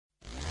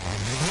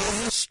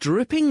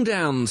Stripping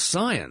down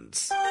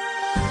science.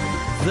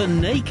 The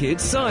Naked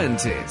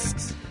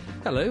Scientists.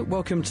 Hello,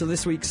 welcome to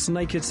this week's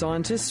Naked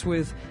Scientists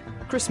with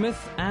Chris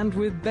Smith and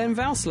with Ben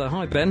Valsler.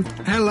 Hi, Ben.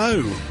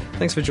 Hello.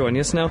 Thanks for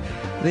joining us. Now,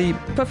 the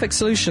perfect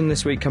solution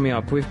this week coming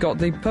up, we've got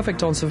the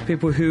perfect answer for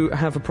people who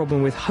have a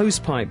problem with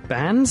hosepipe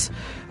bans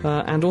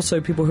and also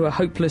people who are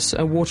hopeless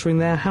at watering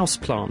their house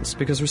plants,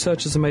 because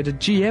researchers have made a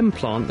GM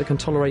plant that can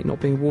tolerate not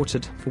being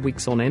watered for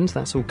weeks on end.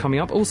 That's all coming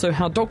up. Also,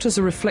 how doctors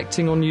are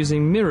reflecting on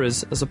using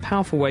mirrors as a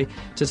powerful way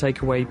to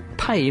take away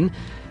pain,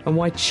 and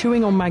why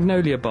chewing on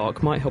magnolia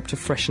bark might help to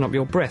freshen up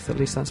your breath. At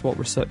least that's what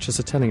researchers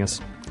are telling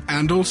us.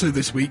 And also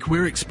this week,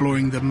 we're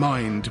exploring the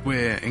mind.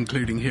 We're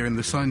including here in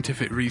the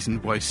scientific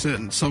reason why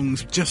certain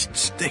songs just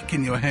stick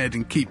in your head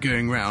and keep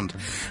going round.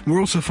 We're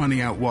also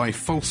finding out why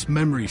false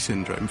memory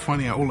syndrome,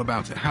 finding out all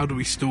about it. How do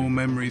we store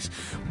memories?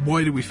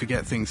 Why do we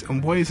forget things?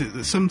 And why is it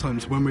that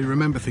sometimes when we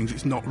remember things,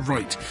 it's not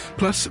right?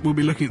 Plus, we'll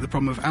be looking at the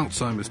problem of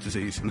Alzheimer's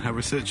disease and how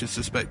researchers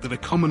suspect that a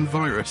common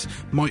virus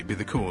might be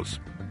the cause.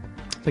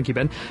 Thank you,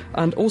 Ben.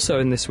 And also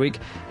in this week,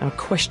 our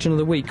question of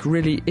the week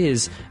really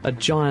is a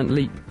giant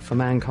leap for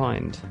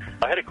mankind.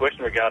 I had a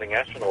question regarding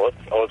astronauts.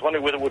 I was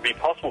wondering whether it would be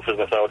possible for them,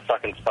 if they were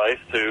stuck in space,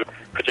 to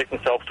project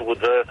themselves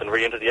towards Earth and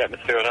re-enter the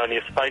atmosphere in only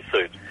a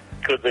spacesuit.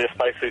 Could their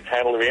spacesuits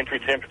handle the re-entry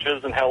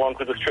temperatures, and how long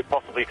could this trip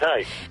possibly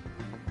take?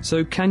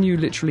 So can you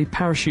literally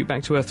parachute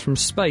back to Earth from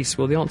space?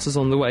 Well, the answer's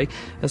on the way,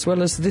 as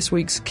well as this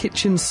week's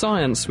Kitchen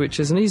Science, which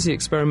is an easy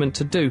experiment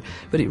to do,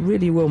 but it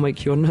really will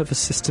make your nervous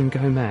system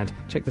go mad.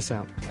 Check this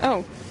out.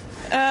 Oh,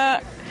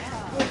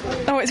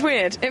 it's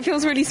weird. It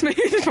feels really smooth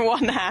for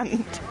one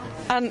hand.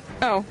 And,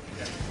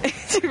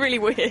 it's really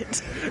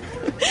weird.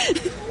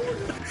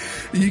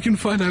 You can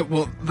find out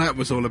what that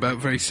was all about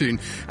very soon.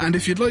 And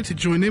if you'd like to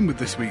join in with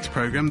this week's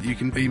programme, you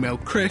can email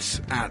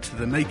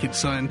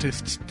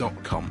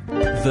chris@thenakedscientists.com.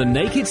 The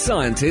Naked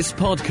Scientists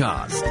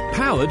podcast,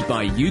 powered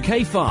by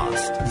UK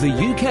Fast, the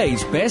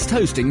UK's best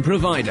hosting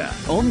provider.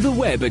 On the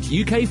web at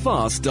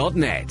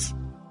ukfast.net.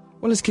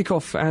 Well, let's kick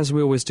off, as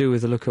we always do,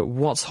 with a look at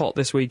what's hot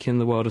this week in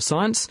the world of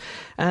science.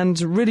 And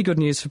really good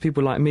news for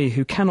people like me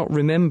who cannot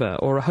remember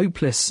or are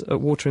hopeless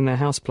at watering their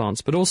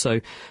houseplants, but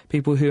also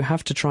people who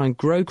have to try and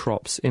grow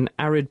crops in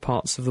arid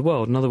parts of the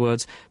world. In other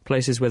words,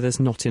 places where there's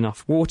not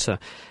enough water.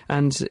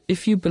 And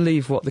if you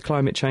believe what the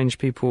climate change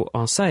people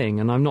are saying,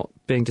 and I'm not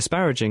being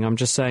disparaging, I'm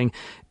just saying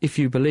if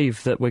you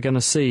believe that we're going to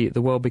see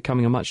the world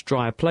becoming a much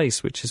drier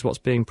place, which is what's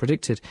being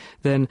predicted,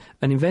 then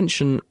an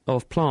invention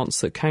of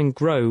plants that can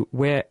grow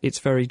where it's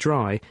very dry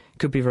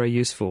could be very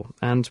useful.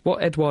 And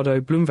what Eduardo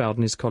Blumwald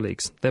and his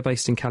colleagues, they're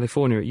based in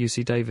California at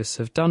UC Davis,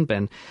 have done,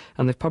 Ben,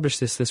 and they've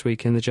published this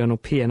week in the journal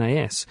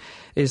PNAS,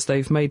 is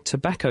they've made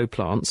tobacco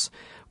plants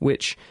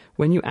which,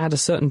 when you add a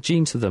certain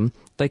gene to them,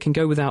 they can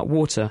go without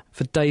water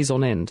for days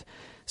on end.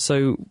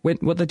 So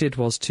what they did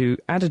was to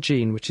add a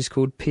gene which is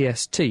called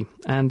PST,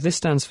 and this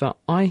stands for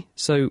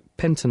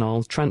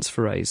isopentenyl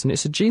transferase, and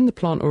it's a gene the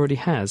plant already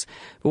has,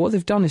 but what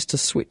they've done is to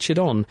switch it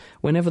on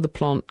whenever the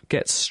plant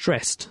gets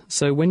stressed.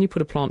 So when you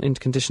put a plant into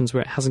conditions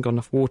where it hasn't got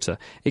enough water,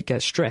 it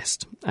gets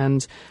stressed,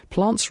 and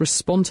plants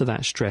respond to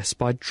that stress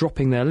by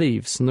dropping their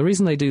leaves, and the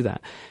reason they do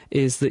that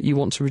is that you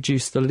want to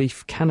reduce the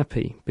leaf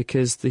canopy,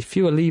 because the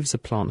fewer leaves a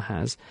plant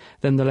has,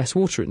 then the less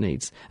water it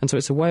needs, and so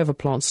it's a way of a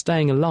plant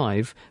staying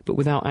alive, but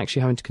without actually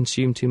having to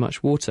consume too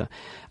much water.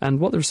 And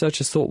what the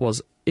researchers thought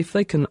was, if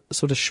they can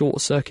sort of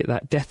short-circuit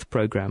that death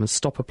program and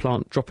stop a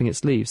plant dropping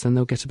its leaves, then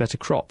they'll get a better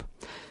crop.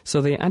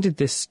 So they added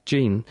this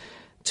gene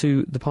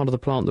to the part of the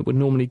plant that would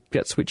normally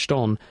get switched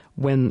on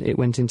when it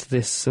went into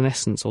this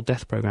senescence or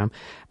death program,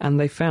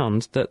 and they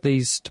found that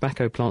these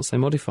tobacco plants they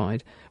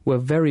modified were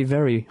very,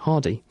 very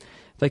hardy.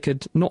 They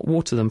could not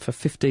water them for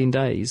 15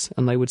 days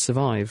and they would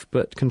survive,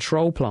 but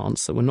control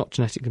plants that were not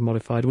genetically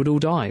modified would all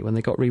die when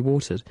they got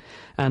rewatered.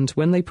 And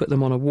when they put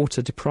them on a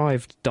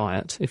water-deprived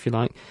diet, if you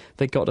like,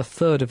 they got a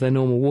third of their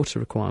normal water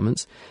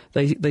requirements.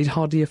 They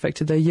hardly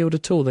affected their yield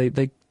at all.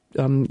 They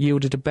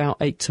yielded about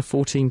 8 to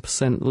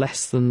 14%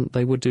 less than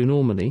they would do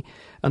normally,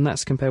 and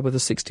that's compared with a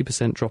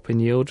 60% drop in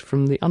yield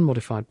from the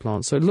unmodified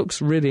plants. So it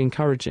looks really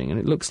encouraging, and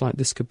it looks like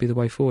this could be the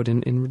way forward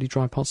in really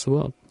dry parts of the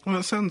world. Well,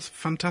 it sounds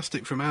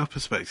fantastic from our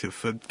perspective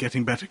for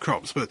getting better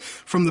crops, but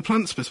from the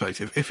plant's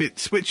perspective, if it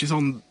switches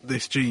on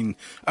this gene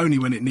only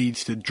when it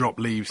needs to drop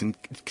leaves and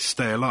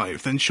stay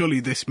alive, then surely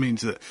this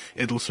means that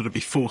it'll sort of be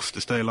forced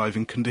to stay alive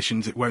in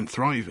conditions it won't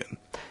thrive in.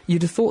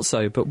 You'd have thought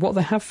so, but what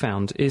they have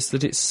found is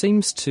that it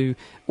seems to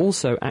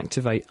also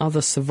activate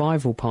other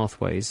survival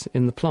pathways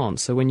in the plant.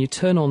 So when you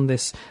turn on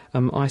this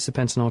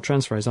isopentenyl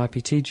transferase,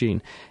 IPT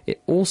gene,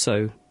 it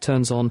also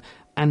turns on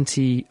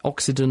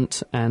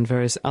antioxidant and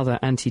various other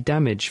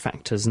anti-damage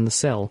factors in the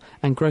cell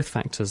and growth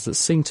factors that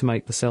seem to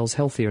make the cells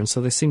healthier, and so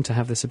they seem to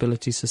have this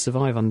ability to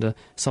survive under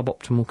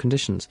suboptimal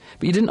conditions.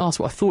 But you didn't ask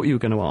what I thought you were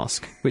going to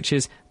ask, which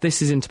is,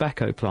 this is in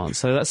tobacco plants,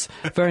 so that's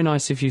very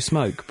nice if you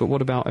smoke, but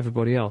what about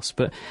everybody else?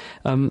 But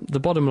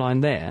the bottom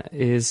line there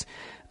is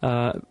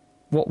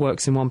what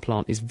works in one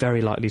plant is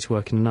very likely to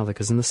work in another,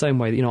 because in the same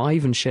way that, I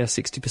even share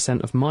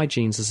 60% of my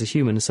genes as a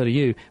human, and so do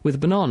you, with a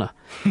banana.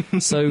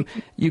 So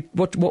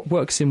what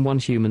works in one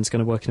human is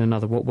going to work in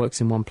another, what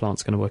works in one plant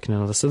is going to work in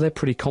another. So they're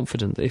pretty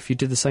confident that if you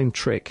did the same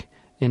trick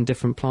in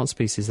different plant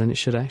species, then it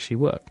should actually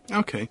work.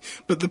 Okay,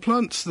 but the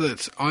plants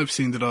that I've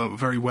seen that are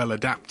very well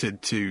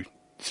adapted to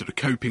sort of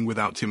coping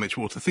without too much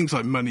water, things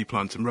like money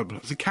plants and rubber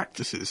plants, and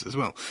cactuses as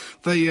well,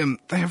 they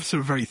have sort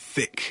of very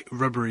thick,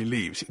 rubbery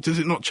leaves. Does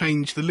it not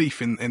change the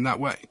leaf in that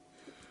way?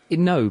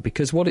 No,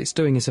 because what it's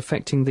doing is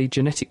affecting the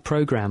genetic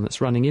program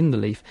that's running in the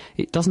leaf.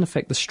 It doesn't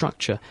affect the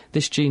structure.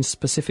 This gene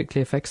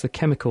specifically affects the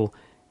chemical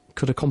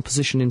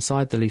composition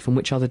inside the leaf and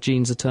which other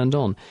genes are turned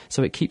on.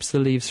 So it keeps the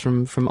leaves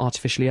from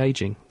artificially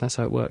ageing. That's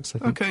how it works, I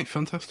think. Okay,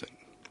 fantastic.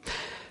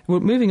 Well,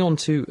 moving on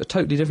to a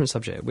totally different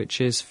subject, which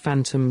is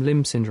phantom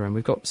limb syndrome.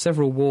 We've got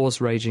several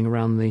wars raging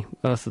around the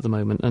Earth at the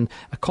moment, and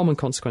a common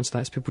consequence of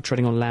that is people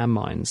treading on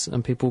landmines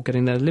and people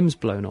getting their limbs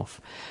blown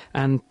off.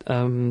 And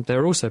there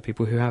are also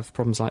people who have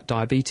problems like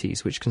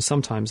diabetes, which can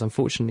sometimes,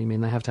 unfortunately,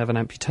 mean they have to have an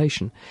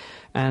amputation.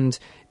 And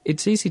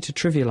it's easy to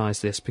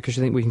trivialise this because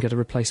you think we can get a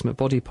replacement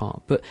body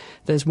part, but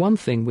there's one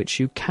thing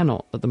which you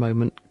cannot at the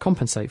moment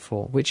compensate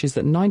for, which is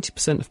that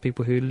 90% of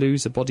people who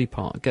lose a body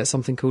part get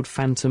something called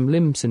phantom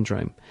limb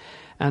syndrome.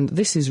 And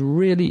this is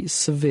really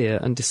severe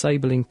and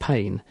disabling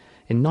pain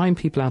in 9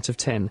 people out of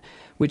 10,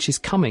 which is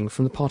coming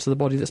from the part of the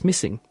body that's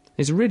missing.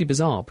 It's really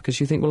bizarre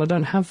because you think, well, I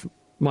don't have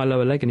my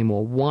lower leg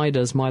anymore. Why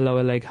does my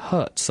lower leg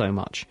hurt so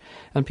much?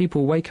 And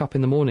people wake up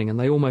in the morning and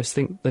they almost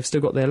think they've still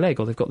got their leg,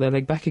 or they've got their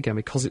leg back again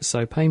because it's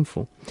so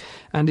painful.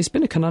 And it's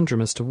been a conundrum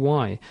as to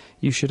why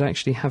you should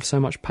actually have so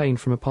much pain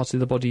from a part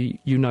of the body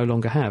you no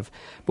longer have.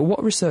 But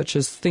what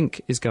researchers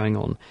think is going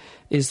on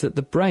is that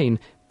the brain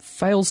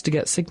fails to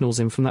get signals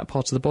in from that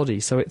part of the body,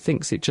 so it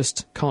thinks it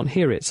just can't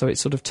hear it, so it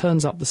sort of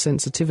turns up the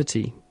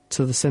sensitivity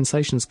to the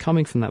sensations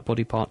coming from that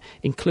body part,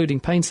 including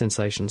pain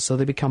sensations, so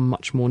they become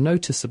much more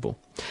noticeable.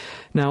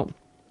 Now,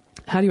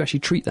 how do you actually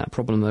treat that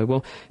problem, though?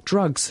 Well,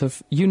 drugs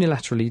have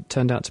unilaterally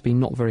turned out to be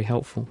not very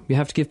helpful. You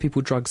have to give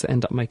people drugs that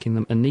end up making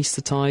them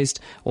anaesthetised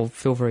or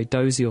feel very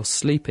dozy or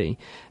sleepy,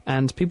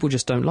 and people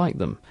just don't like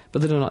them,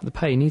 but they don't like the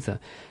pain either.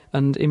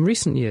 And in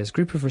recent years, a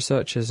group of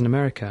researchers in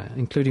America,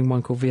 including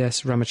one called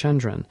V.S.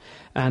 Ramachandran,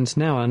 and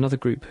now another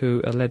group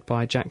who are led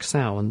by Jack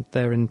Sow, and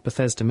they're in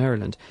Bethesda,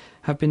 Maryland,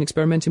 have been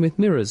experimenting with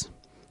mirrors.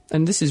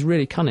 And this is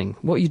really cunning.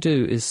 What you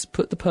do is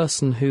put the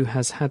person who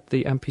has had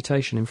the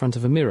amputation in front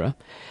of a mirror,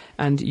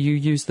 and you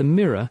use the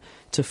mirror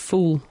to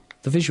fool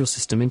the visual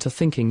system into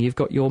thinking you've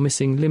got your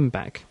missing limb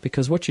back,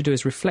 because what you do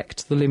is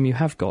reflect the limb you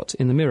have got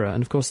in the mirror,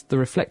 and of course the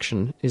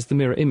reflection is the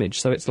mirror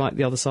image, so it's like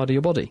the other side of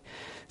your body.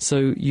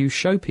 So you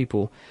show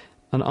people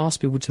and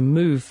ask people to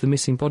move the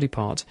missing body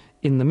part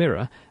in the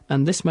mirror,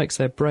 and this makes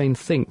their brain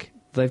think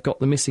they've got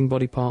the missing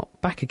body part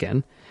back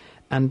again.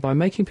 And by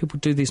making people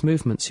do these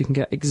movements, you can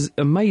get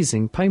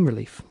amazing pain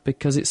relief,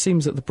 because it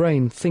seems that the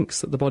brain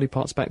thinks that the body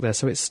part's back there,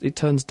 so it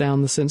turns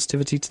down the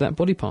sensitivity to that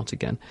body part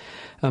again.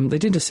 They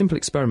did a simple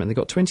experiment. They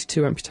got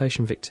 22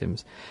 amputation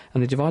victims,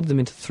 and they divided them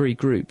into 3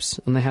 groups.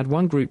 And they had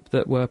one group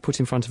that were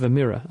put in front of a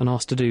mirror and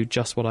asked to do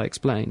just what I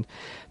explained.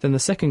 Then the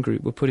second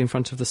group were put in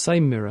front of the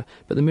same mirror,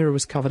 but the mirror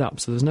was covered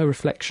up, so there was no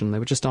reflection. They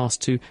were just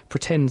asked to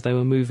pretend they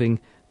were moving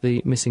the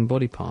missing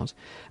body part.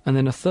 And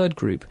then a third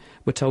group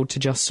were told to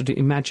just sort of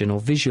imagine or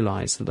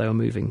visualise that they were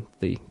moving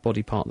the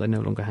body part they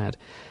no longer had.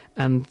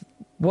 And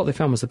what they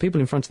found was the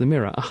people in front of the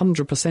mirror,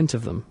 100%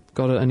 of them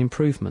got an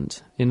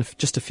improvement in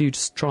just a few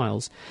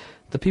trials.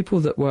 The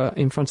people that were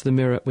in front of the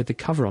mirror with the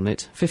cover on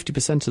it,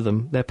 50% of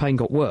them, their pain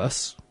got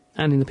worse.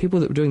 And in the people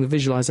that were doing the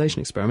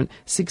visualisation experiment,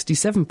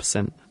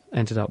 67%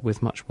 ended up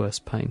with much worse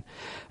pain.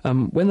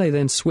 When they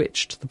then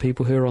switched the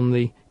people who are on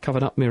the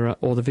covered up mirror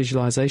or the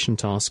visualisation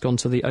task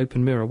onto the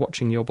open mirror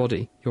watching your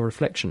body, your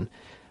reflection,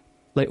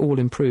 they all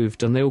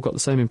improved, and they all got the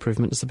same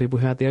improvement as the people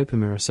who had the open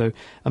mirror. So,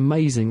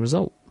 amazing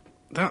result.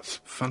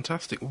 That's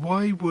fantastic.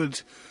 Why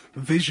would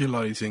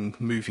visualising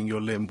moving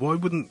your limb, why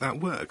wouldn't that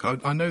work?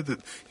 I know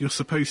that you're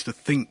supposed to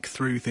think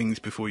through things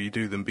before you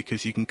do them,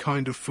 because you can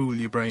kind of fool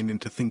your brain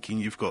into thinking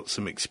you've got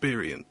some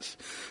experience.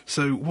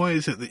 So why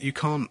is it that you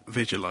can't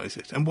visualise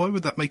it? And why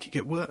would that make it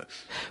get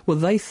worse? Well,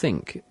 they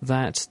think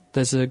that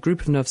there's a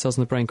group of nerve cells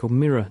in the brain called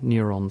mirror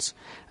neurons,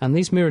 and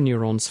these mirror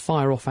neurons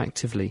fire off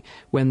actively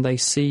when they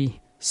see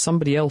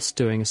somebody else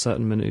doing a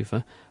certain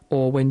manoeuvre,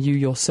 or when you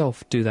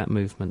yourself do that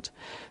movement.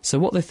 So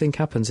what they think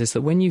happens is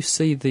that when you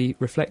see the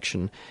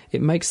reflection,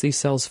 it makes these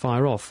cells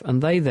fire off,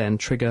 and they then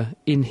trigger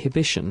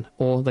inhibition,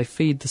 or they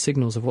feed the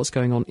signals of what's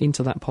going on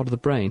into that part of the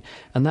brain,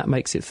 and that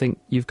makes it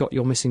think you've got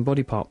your missing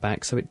body part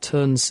back, so it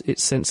turns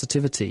its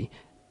sensitivity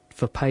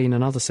for pain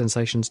and other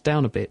sensations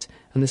down a bit,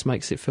 and this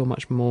makes it feel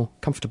much more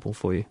comfortable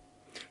for you.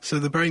 So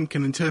the brain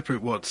can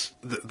interpret what's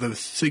the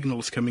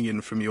signals coming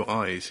in from your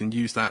eyes and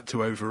use that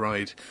to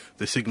override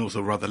the signals,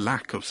 or rather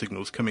lack of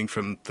signals, coming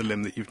from the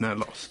limb that you've now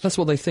lost. That's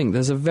what they think.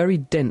 There's a very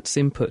dense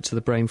input to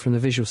the brain from the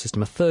visual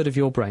system. A third of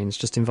your brain's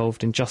just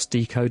involved in just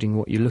decoding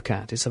what you look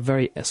at. It's a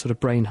very sort of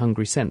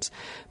brain-hungry sense.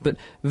 But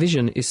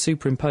vision is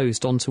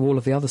superimposed onto all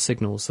of the other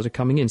signals that are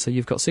coming in. So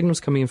you've got signals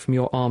coming in from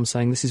your arm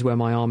saying, this is where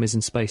my arm is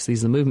in space,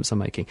 these are the movements I'm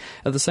making.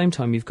 At the same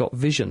time, you've got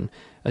vision.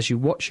 As you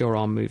watch your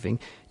arm moving,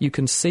 you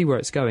can see where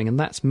it's going, and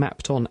that's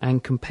mapped on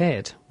and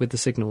compared with the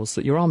signals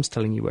that your arm's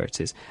telling you where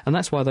it is. And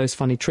that's why those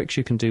funny tricks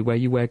you can do where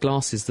you wear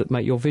glasses that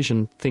make your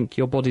vision think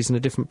your body's in a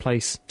different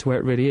place to where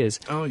it really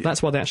is. Oh, yeah.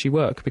 That's why they actually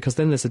work, because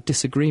then there's a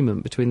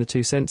disagreement between the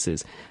two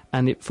senses,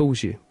 and it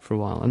fools you for a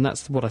while. And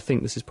that's what I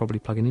think this is probably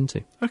plugging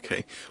into.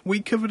 Okay.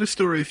 We covered a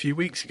story a few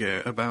weeks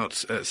ago about,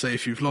 say,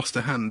 if you've lost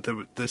a hand,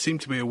 there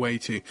seemed to be a way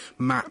to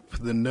map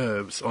the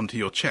nerves onto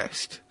your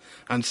chest.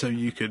 And so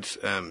you could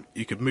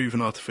move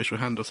an artificial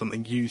hand or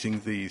something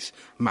using these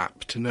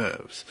mapped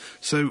nerves.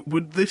 So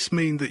would this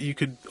mean that you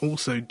could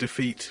also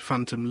defeat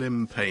phantom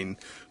limb pain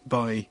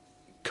by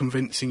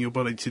convincing your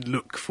body to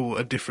look for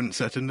a different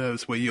set of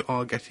nerves where you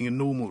are getting a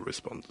normal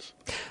response?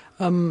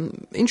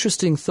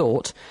 Interesting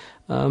thought.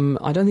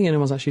 I don't think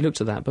anyone's actually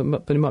looked at that,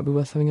 but it might be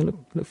worth having a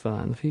look for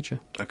that in the future.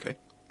 Okay.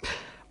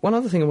 One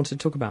other thing I wanted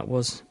to talk about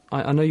was,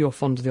 I know you're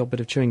fond of the odd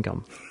bit of chewing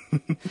gum.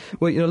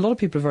 Well, a lot of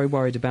people are very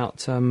worried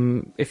about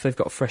if they've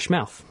got a fresh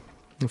mouth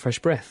and fresh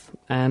breath.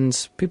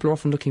 And people are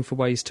often looking for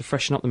ways to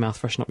freshen up the mouth,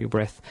 freshen up your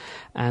breath.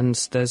 And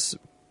there's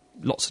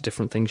lots of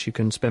different things you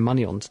can spend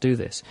money on to do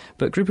this.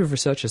 But a group of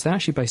researchers, they're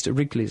actually based at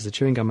Wrigley's, the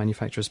chewing gum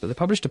manufacturers, but they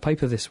published a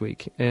paper this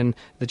week in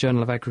the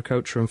Journal of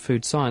Agriculture and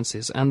Food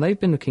Sciences, and they've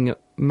been looking at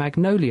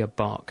magnolia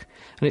bark.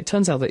 And it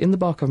turns out that in the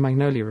bark of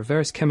magnolia are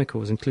various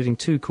chemicals, including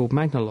two called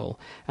magnolol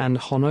and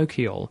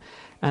honokiol.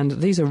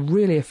 And these are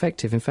really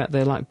effective. In fact,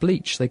 they're like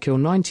bleach. They kill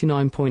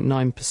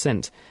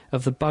 99.9%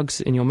 of the bugs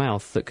in your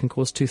mouth that can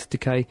cause tooth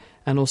decay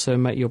and also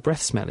make your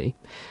breath smelly.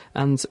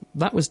 And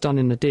that was done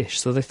in a dish.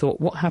 So they thought,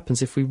 what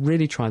happens if we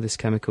really try this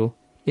chemical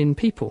in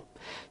people?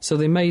 So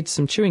they made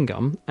some chewing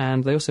gum,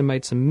 and they also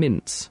made some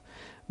mints,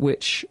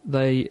 which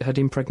they had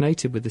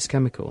impregnated with this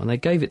chemical. And they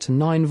gave it to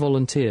 9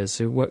 volunteers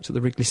who worked at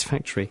the Wrigley's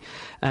factory.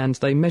 And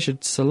they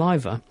measured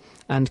saliva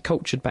and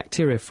cultured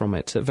bacteria from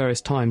it at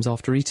various times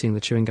after eating the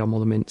chewing gum or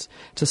the mints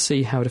to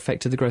see how it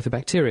affected the growth of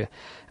bacteria.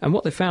 And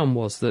what they found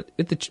was that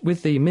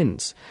with the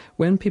mints,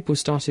 when people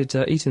started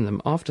eating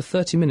them, after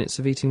 30 minutes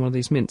of eating one of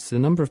these mints, the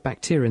number of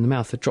bacteria in the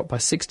mouth had dropped by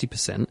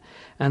 60%,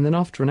 and then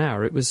after an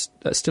hour it was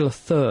still a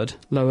third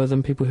lower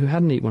than people who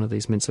hadn't eaten one of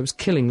these mints. So it was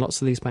killing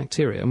lots of these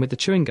bacteria. And with the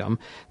chewing gum,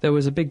 there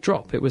was a big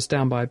drop. It was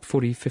down by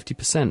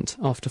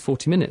 40-50% after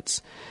 40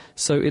 minutes.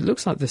 So it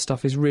looks like this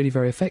stuff is really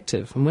very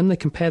effective. And when they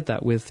compared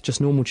that with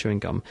just normal chewing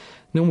gum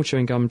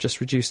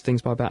just reduced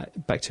things by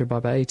bacteria by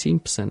about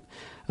 18%.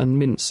 And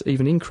mints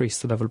even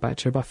increased the level of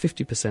bacteria by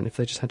 50% if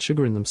they just had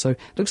sugar in them. So it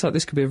looks like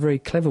this could be a very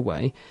clever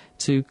way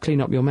to clean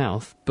up your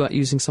mouth, but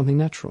using something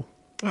natural.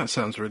 That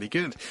sounds really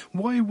good.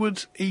 Why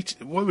would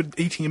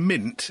eating a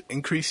mint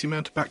increase the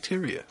amount of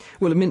bacteria?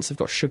 Well, the mints have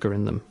got sugar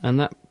in them, and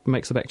that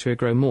makes the bacteria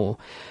grow more.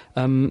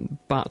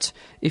 But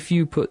if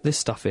you put this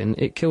stuff in,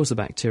 it kills the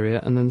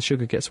bacteria, and then the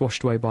sugar gets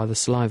washed away by the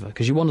saliva,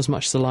 because you want as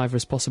much saliva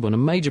as possible. And a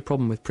major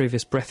problem with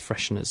previous breath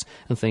fresheners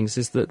and things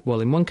is that,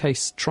 well, in one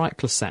case,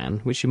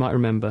 triclosan, which you might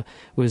remember,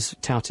 was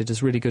touted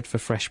as really good for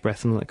fresh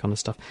breath and all that kind of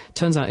stuff.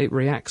 Turns out it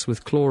reacts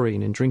with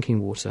chlorine in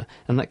drinking water,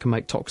 and that can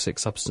make toxic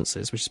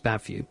substances, which is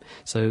bad for you.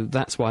 So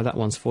that's why that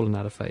one's fallen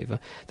out of favour.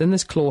 Then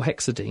there's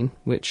chlorhexidine,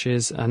 which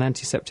is an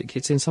antiseptic.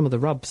 It's in some of the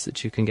rubs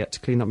that you can get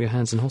to clean up your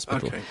hands in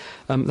hospital. Okay.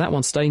 That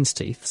one stains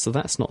teeth, so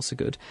that's not so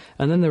good.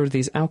 And then there are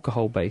these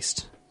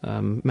alcohol-based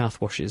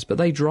mouthwashes, but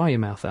they dry your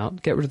mouth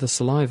out, get rid of the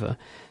saliva.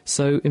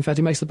 So, in fact,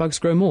 it makes the bugs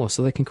grow more,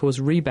 so they can cause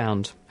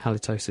rebound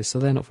halitosis, so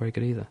they're not very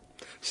good either.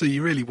 So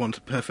you really want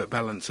a perfect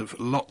balance of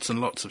lots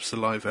and lots of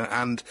saliva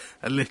and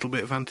a little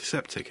bit of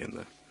antiseptic in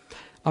there.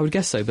 I would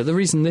guess so, but the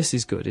reason this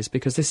is good is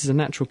because this is a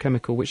natural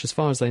chemical which, as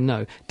far as they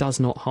know,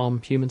 does not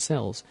harm human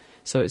cells.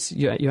 So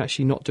you're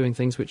actually not doing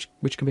things which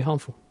can be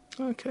harmful.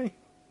 Okay.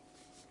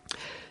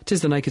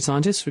 Tis The Naked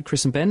Scientist with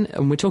Chris and Ben,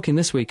 and we're talking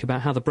this week about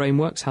how the brain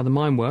works, how the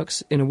mind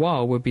works. In a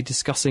while, we'll be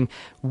discussing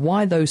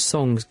why those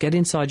songs get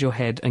inside your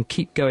head and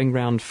keep going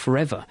round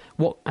forever,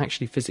 what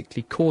actually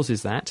physically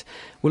causes that.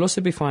 We'll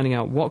also be finding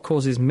out what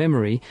causes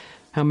memory,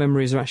 how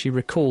memories are actually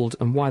recalled,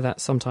 and why that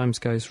sometimes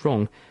goes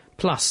wrong.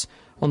 Plus,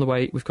 on the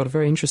way, we've got a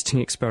very interesting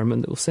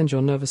experiment that will send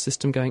your nervous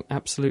system going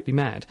absolutely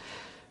mad.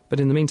 But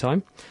in the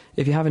meantime,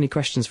 if you have any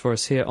questions for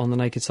us here on The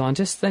Naked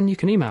Scientist, then you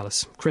can email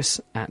us,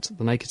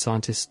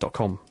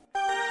 chris@thenakedscientist.com.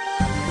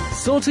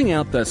 Sorting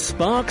out the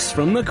sparks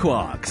from the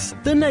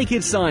quarks. The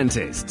Naked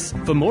Scientists.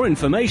 For more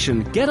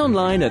information, get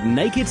online at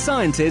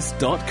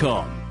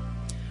nakedscientists.com.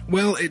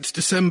 Well, it's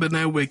December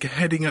now, we're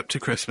heading up to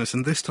Christmas,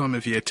 and this time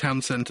of year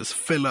town centres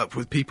fill up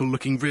with people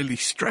looking really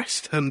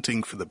stressed,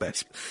 hunting for the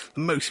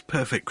most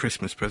perfect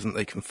Christmas present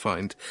they can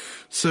find.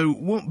 So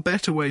what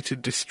better way to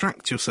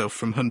distract yourself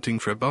from hunting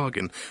for a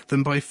bargain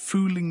than by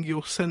fooling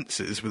your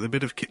senses with a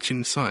bit of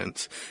kitchen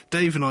science?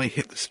 Dave and I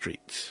hit the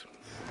streets.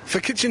 For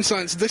Kitchen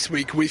Science this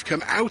week, we've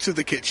come out of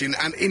the kitchen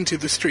and into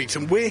the streets,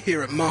 and we're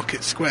here at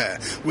Market Square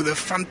with a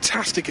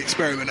fantastic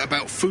experiment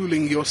about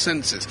fooling your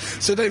senses.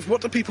 So, Dave,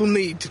 what do people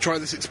need to try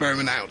this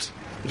experiment out?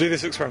 To do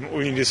this experiment,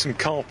 we need some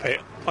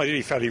carpet,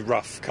 ideally fairly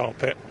rough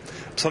carpet,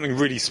 something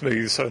really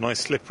smooth, so a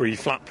nice slippery,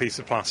 flat piece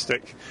of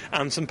plastic,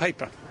 and some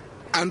paper.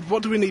 And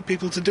what do we need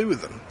people to do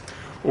with them?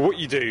 Well, what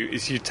you do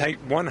is you take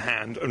one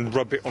hand and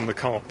rub it on the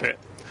carpet,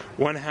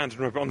 one hand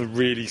and rub it on the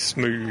really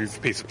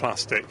smooth piece of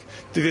plastic.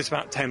 Do this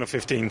about 10 or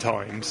 15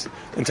 times,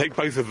 and take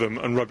both of them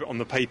and rub it on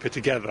the paper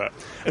together,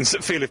 and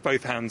feel if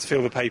both hands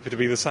feel the paper to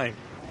be the same.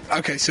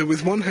 OK, so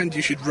with one hand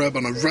you should rub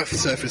on a rough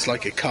surface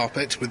like a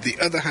carpet, with the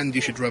other hand you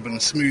should rub on a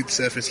smooth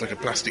surface like a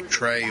plastic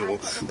tray or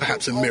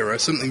perhaps a mirror,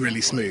 something really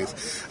smooth.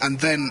 And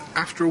then,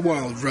 after a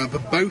while,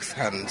 rub both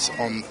hands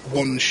on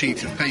one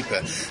sheet of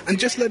paper. And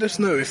just let us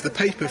know if the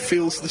paper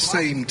feels the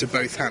same to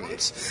both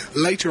hands.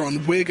 Later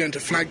on, we're going to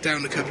flag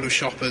down a couple of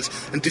shoppers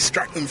and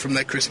distract them from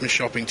their Christmas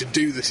shopping to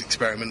do this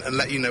experiment and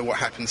let you know what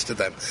happens to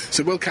them.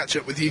 So we'll catch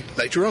up with you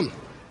later on.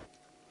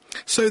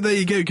 So there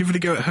you go, give it a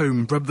go at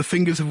home. Rub the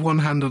fingers of one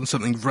hand on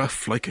something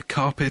rough like a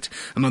carpet,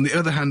 and on the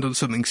other hand on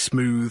something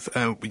smooth.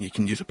 You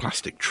can use a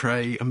plastic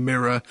tray, a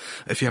mirror,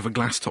 if you have a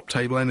glass top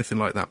table, anything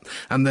like that.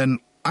 And then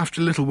after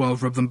a little while,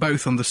 rub them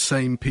both on the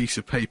same piece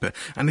of paper.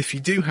 And if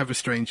you do have a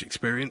strange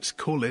experience,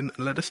 call in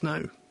and let us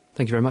know.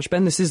 Thank you very much,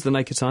 Ben. This is The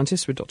Naked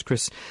Scientist with Dr.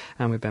 Chris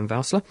and with Ben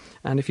Vousler.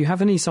 And if you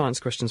have any science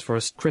questions for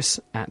us,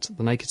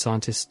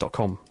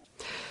 chris@thenakedscientist.com.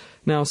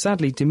 Now,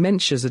 sadly,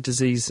 dementia is a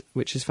disease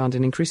which is found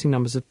in increasing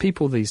numbers of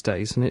people these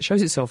days, and it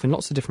shows itself in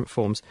lots of different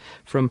forms,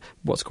 from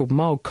what's called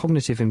mild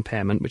cognitive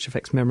impairment, which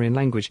affects memory and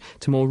language,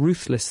 to more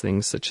ruthless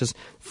things, such as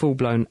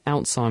full-blown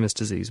Alzheimer's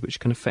disease, which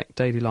can affect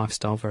daily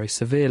lifestyle very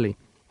severely.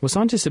 Well,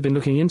 scientists have been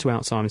looking into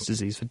Alzheimer's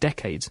disease for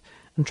decades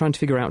and trying to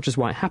figure out just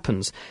why it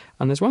happens,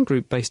 and there's one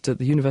group based at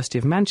the University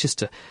of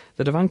Manchester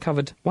that have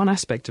uncovered one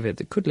aspect of it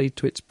that could lead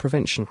to its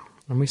prevention,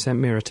 and we sent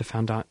Mira to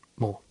find out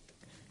more.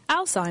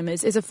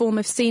 Alzheimer's is a form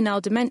of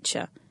senile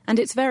dementia, and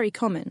it's very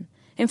common.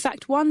 In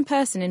fact, 1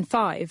 person in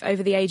 5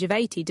 over the age of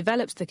 80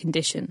 develops the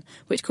condition,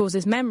 which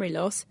causes memory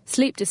loss,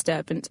 sleep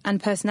disturbance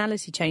and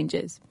personality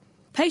changes.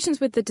 Patients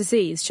with the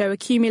disease show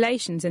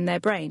accumulations in their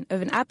brain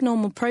of an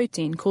abnormal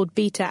protein called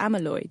beta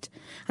amyloid,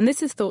 and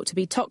this is thought to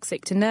be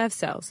toxic to nerve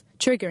cells,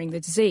 triggering the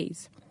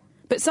disease.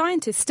 But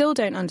scientists still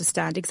don't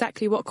understand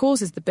exactly what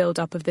causes the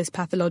build-up of this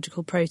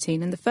pathological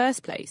protein in the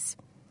first place.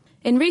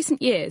 In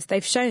recent years,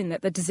 they've shown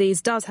that the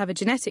disease does have a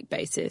genetic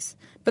basis,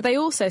 but they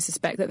also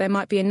suspect that there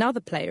might be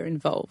another player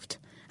involved,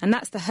 and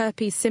that's the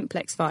herpes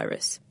simplex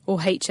virus,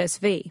 or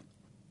HSV.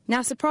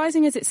 Now,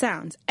 surprising as it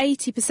sounds,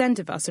 80%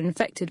 of us are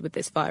infected with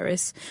this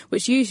virus,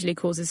 which usually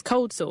causes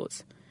cold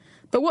sores.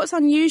 But what's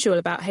unusual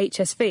about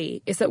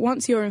HSV is that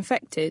once you're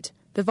infected,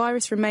 the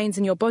virus remains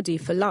in your body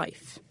for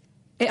life.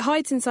 It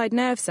hides inside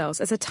nerve cells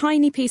as a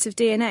tiny piece of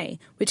DNA,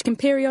 which can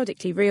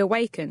periodically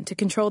reawaken to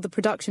control the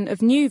production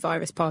of new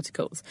virus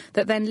particles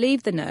that then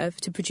leave the nerve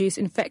to produce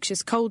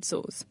infectious cold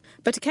sores.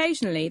 But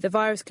occasionally, the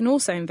virus can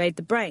also invade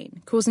the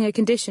brain, causing a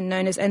condition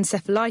known as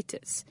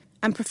encephalitis.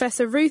 And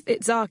Professor Ruth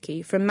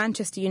Itzhaki from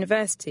Manchester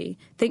University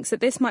thinks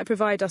that this might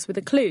provide us with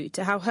a clue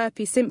to how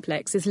herpes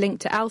simplex is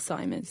linked to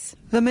Alzheimer's.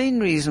 The main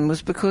reason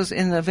was because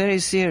in a very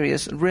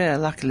serious, rare,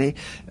 luckily,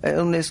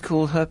 illness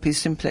called herpes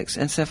simplex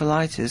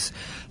encephalitis,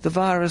 the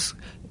virus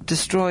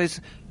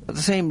destroys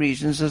the same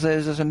regions as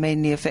those that are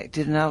mainly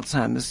affected in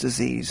Alzheimer's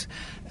disease.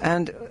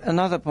 And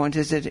another point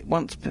is that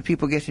once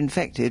people get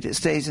infected, it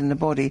stays in the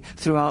body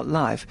throughout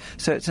life,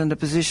 so it's in a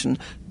position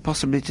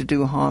possibly to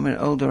do harm in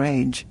older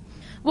age.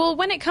 Well,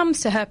 when it comes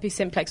to herpes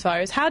simplex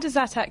virus, how does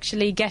that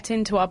actually get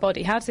into our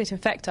body? How does it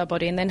affect our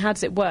body, and then how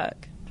does it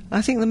work?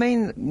 I think the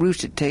main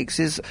route it takes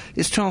is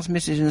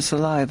transmitted in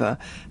saliva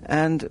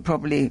and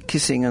probably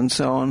kissing and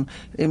so on.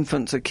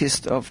 Infants are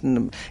kissed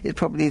often. It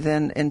probably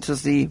then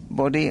enters the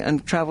body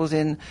and travels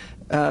in,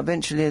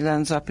 eventually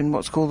lands up in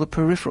what's called the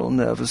peripheral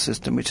nervous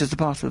system, which is the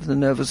part of the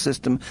nervous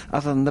system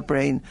other than the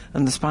brain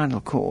and the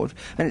spinal cord,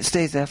 and it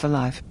stays there for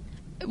life.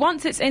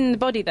 Once it's in the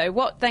body, though,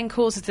 what then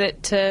causes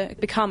it to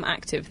become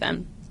active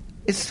then?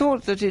 It's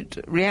thought that it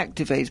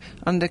reactivates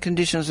under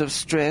conditions of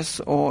stress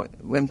or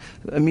when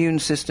the immune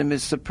system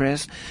is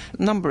suppressed.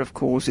 A number of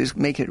causes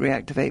make it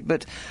reactivate,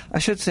 but I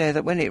should say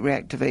that when it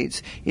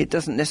reactivates, it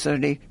doesn't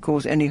necessarily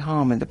cause any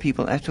harm in the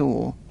people at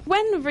all.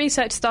 When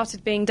research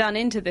started being done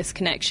into this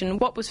connection,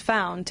 what was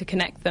found to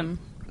connect them?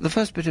 The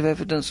first bit of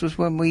evidence was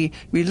when we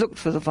looked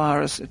for the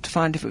virus to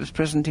find if it was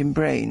present in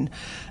brain,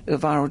 the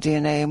viral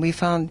DNA, and we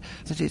found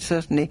that it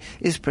certainly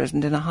is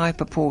present in a high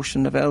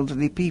proportion of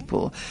elderly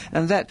people,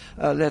 and that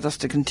led us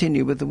to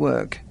continue with the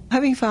work.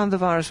 Having found the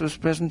virus was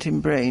present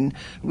in brain,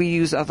 we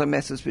used other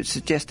methods which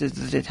suggested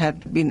that it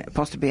had been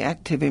possibly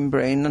active in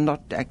brain, and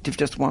not active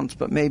just once,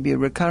 but maybe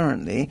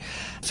recurrently.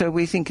 So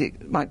we think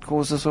it might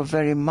cause a sort of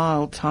very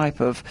mild type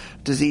of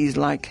disease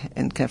like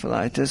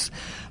encephalitis.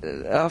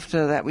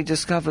 After that, we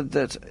discovered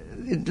that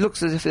it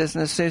looks as if there's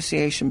an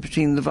association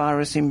between the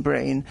virus in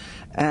brain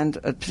and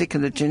a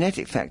particular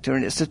genetic factor,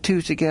 and it's the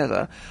two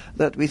together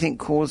that we think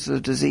cause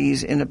the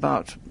disease in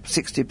about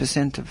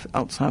 60% of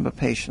Alzheimer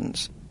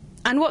patients.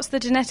 And what's the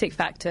genetic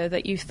factor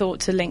that you thought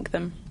to link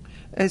them?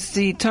 It's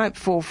the type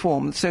 4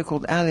 form, the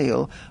so-called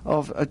allele,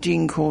 of a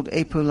gene called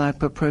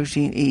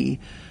apolipoprotein E,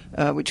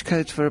 which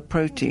codes for a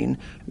protein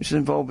which is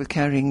involved with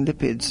carrying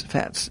lipids,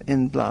 fats,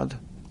 in blood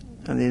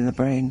and in the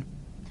brain.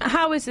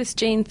 How is this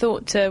gene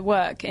thought to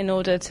work in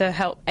order to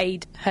help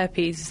aid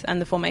herpes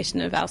and the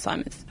formation of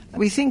Alzheimer's?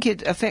 We think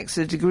it affects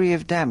the degree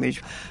of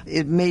damage.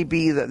 It may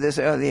be that there's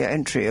earlier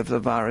entry of the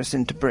virus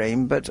into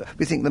brain, but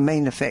we think the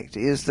main effect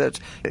is that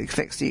it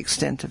affects the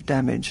extent of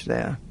damage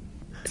there.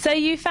 So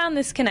you found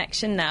this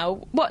connection now.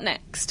 What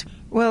next?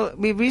 Well,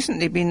 we've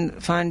recently been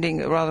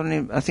finding, rather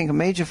than I think a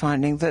major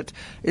finding, that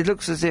it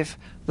looks as if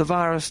the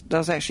virus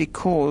does actually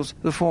cause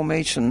the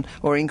formation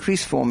or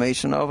increased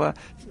formation of a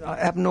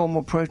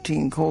abnormal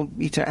protein called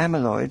beta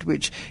amyloid,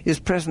 which is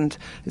present.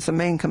 It's the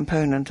main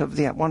component of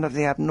one of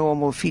the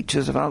abnormal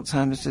features of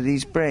Alzheimer's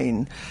disease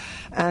brain.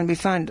 And we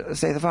find,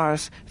 say, the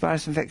virus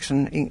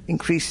infection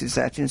increases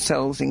that in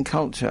cells in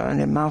culture and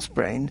in mouse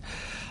brain.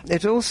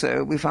 It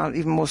also, we found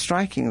even more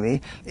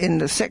strikingly, in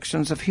the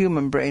sections of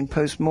human brain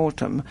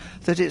post-mortem,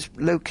 that it's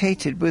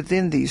located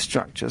within these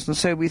structures. And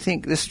so we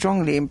think this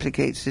strongly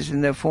implicates it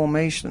in their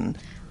formation.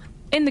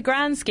 In the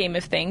grand scheme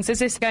of things, is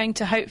this going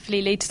to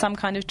hopefully lead to some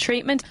kind of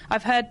treatment?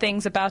 I've heard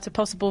things about a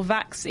possible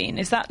vaccine.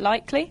 Is that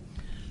likely?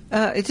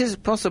 It is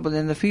possible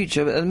in the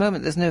future, but at the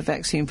moment there's no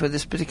vaccine for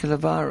this particular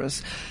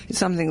virus. It's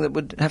something that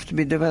would have to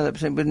be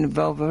developed, and it would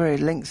involve a very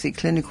lengthy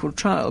clinical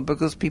trial,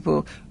 because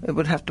people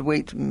would have to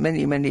wait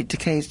many, many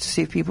decades to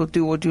see if people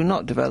do or do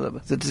not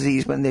develop the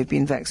disease when they've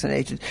been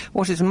vaccinated.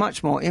 What is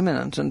much more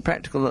imminent and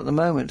practical at the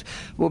moment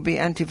will be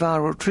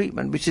antiviral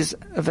treatment, which is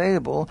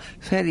available,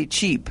 fairly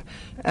cheap,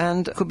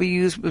 and could be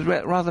used with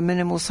rather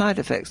minimal side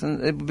effects.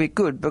 And it would be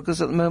good,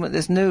 because at the moment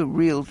there's no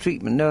real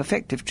treatment, no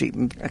effective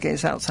treatment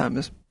against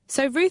Alzheimer's.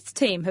 So Ruth's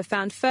team have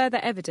found further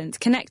evidence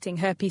connecting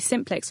herpes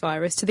simplex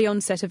virus to the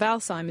onset of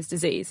Alzheimer's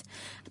disease.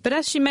 But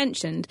as she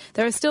mentioned,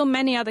 there are still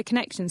many other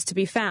connections to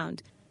be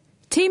found.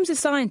 Teams of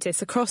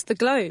scientists across the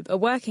globe are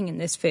working in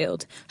this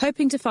field,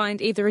 hoping to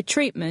find either a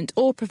treatment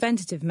or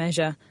preventative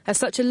measure, as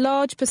such a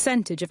large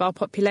percentage of our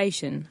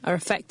population are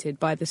affected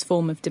by this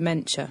form of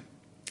dementia.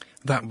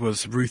 That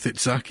was Ruth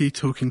Itzhaki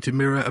talking to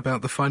Mira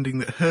about the finding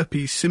that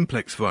herpes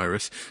simplex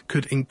virus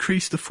could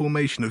increase the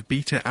formation of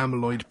beta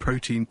amyloid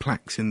protein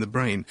plaques in the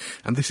brain,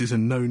 and this is a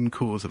known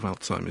cause of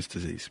Alzheimer's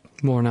disease.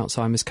 More on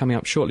Alzheimer's coming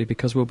up shortly,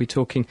 because we'll be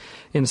talking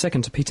in a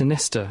second to Peter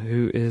Nestor,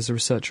 who is a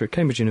researcher at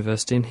Cambridge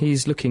University, and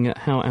he's looking at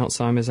how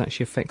Alzheimer's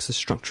actually affects the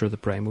structure of the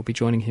brain. We'll be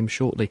joining him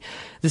shortly.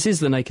 This is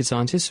The Naked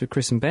Scientist with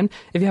Chris and Ben.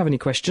 If you have any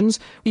questions,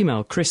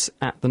 email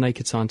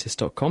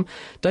chris@thenakedscientist.com.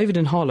 David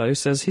in Harlow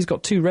says he's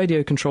got 2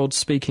 radio-controlled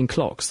speaking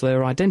clocks.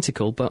 They're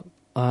identical, but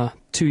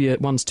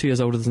one's 2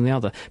 years older than the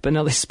other. But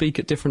now they speak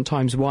at different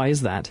times. Why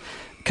is that?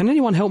 Can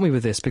anyone help me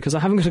with this? Because I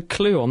haven't got a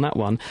clue on that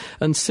one.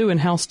 And Sue in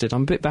Halstead,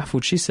 I'm a bit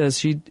baffled. She says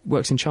she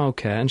works in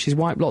childcare and she's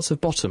wiped lots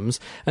of bottoms.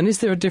 And is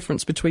there a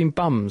difference between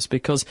bums?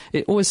 Because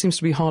it always seems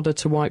to be harder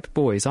to wipe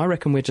boys. I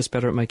reckon we're just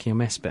better at making a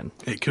mess, Ben.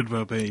 It could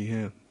well be,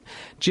 yeah.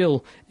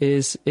 Jill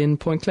is in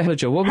Point Clare. Hello,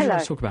 Jill. What would you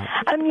like to talk about?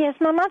 Yes,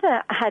 my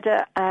mother had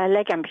a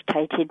leg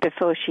amputated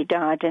before she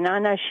died, and I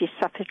know she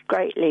suffered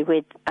greatly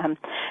with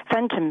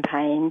phantom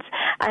pains.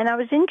 And I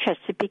was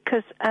interested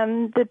because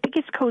the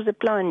biggest cause of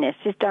blindness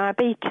is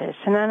diabetes.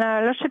 And I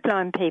know a lot of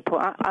blind people,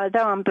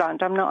 although I'm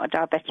blind, I'm not a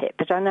diabetic,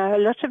 but I know a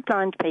lot of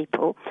blind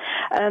people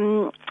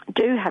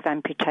do have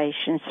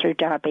amputations through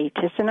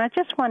diabetes. And I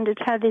just wondered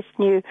how this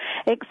new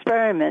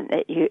experiment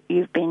that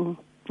you've been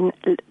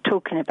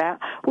talking about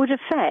would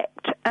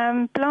affect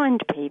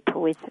blind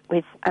people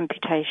with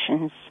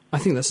amputations. I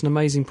think that's an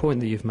amazing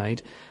point that you've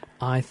made.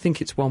 I think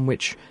it's one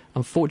which,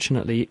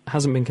 unfortunately,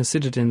 hasn't been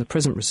considered in the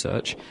present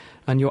research,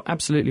 and you're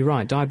absolutely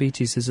right.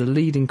 Diabetes is a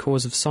leading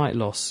cause of sight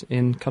loss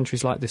in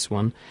countries like this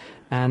one,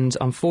 and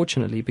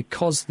unfortunately,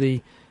 because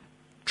the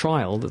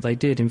trial that they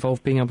did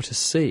involved being able to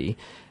see,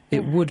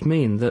 it would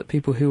mean that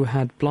people who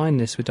had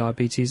blindness with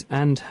diabetes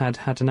and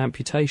had an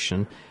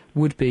amputation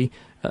would be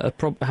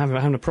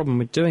having a problem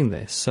with doing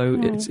this. So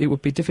it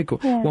would be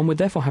difficult. Yeah. One would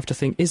therefore have to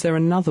think, is there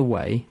another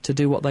way to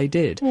do what they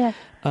did? Yeah.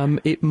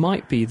 It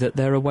might be that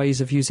there are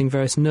ways of using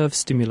various nerve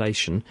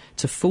stimulation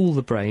to fool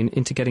the brain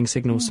into getting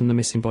signals from the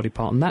missing body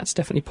part, and that's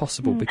definitely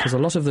possible because a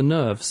lot of the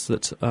nerves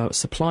that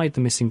supplied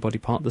the missing body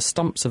part, the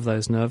stumps of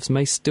those nerves,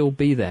 may still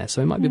be there,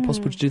 so it might be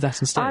possible to do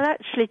that instead. I'll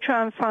actually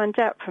try and find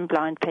out from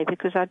blind people,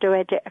 because I do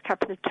edit a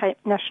couple of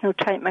national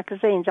tape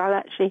magazines. I'll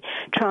actually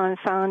try and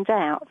find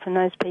out from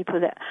those people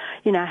that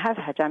have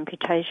had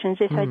amputations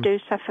if they do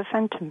suffer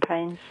phantom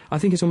pains. I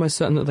think it's almost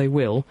certain that they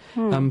will,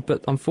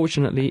 but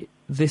unfortunately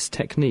this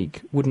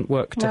technique wouldn't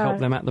work to help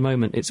them at the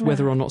moment. It's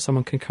whether or not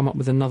someone can come up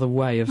with another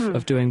way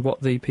of doing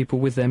what the people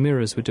with their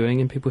mirrors were doing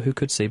and people who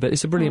could see. But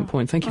it's a brilliant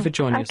point. Thank you for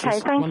joining us.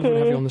 It's wonderful to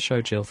have you on the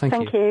show, Jill.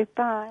 Thank you.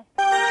 Bye.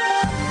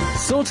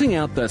 Sorting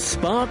out the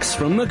sparks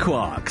from the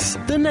quarks.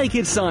 The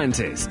Naked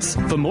Scientists.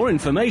 For more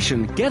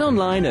information, get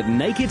online at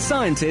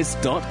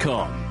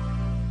nakedscientists.com.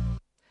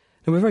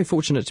 And we're very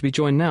fortunate to be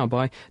joined now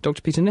by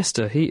Dr. Peter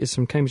Nestor. He is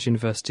from Cambridge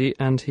University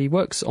and he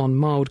works on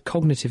mild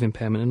cognitive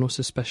impairment and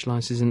also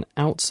specialises in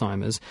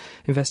Alzheimer's,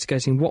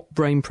 investigating what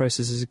brain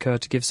processes occur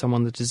to give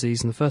someone the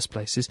disease in the first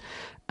place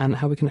and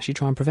how we can actually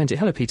try and prevent it.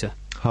 Hello, Peter.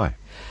 Hi.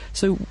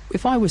 So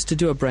if I was to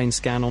do a brain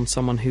scan on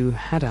someone who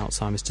had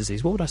Alzheimer's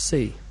disease, what would I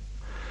see?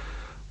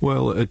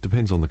 Well, it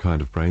depends on the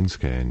kind of brain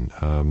scan.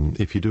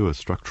 If you do a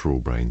structural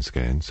brain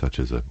scan, such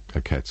as a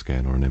CAT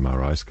scan or an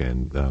MRI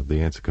scan,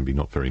 the answer can be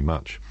not very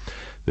much.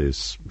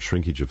 There's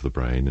shrinkage of the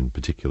brain, and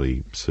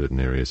particularly certain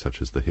areas such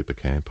as the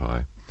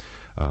hippocampi.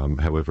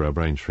 However, our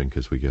brains shrink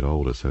as we get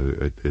older, so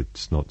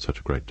it's not such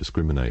a great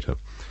discriminator.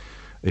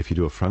 If you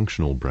do a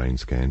functional brain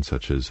scan,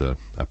 such as a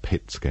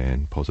PET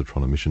scan,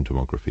 positron emission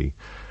tomography,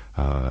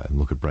 and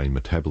look at brain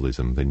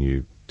metabolism, then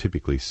you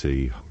typically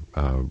see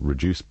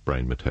reduced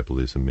brain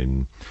metabolism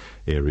in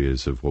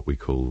areas of what we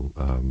call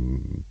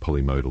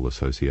polymodal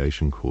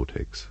association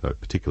cortex,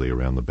 particularly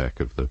around the back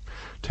of the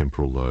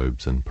temporal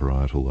lobes and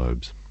parietal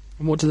lobes.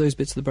 And what do those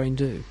bits of the brain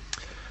do?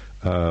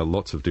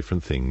 Lots of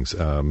different things.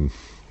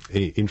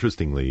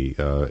 Interestingly,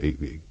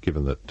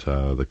 given that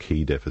the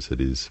key deficit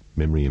is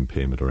memory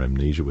impairment or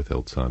amnesia with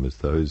Alzheimer's,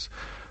 those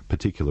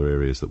particular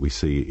areas that we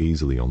see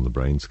easily on the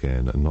brain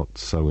scan are not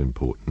so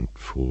important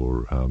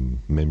for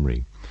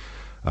memory.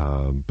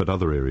 But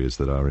other areas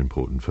that are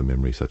important for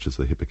memory, such as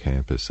the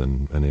hippocampus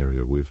and an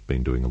area we've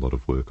been doing a lot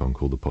of work on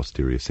called the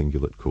posterior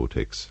cingulate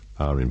cortex,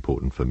 are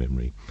important for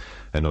memory.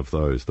 And of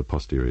those, the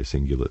posterior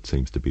cingulate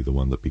seems to be the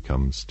one that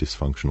becomes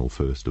dysfunctional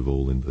first of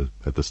all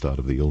at the start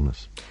of the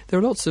illness. There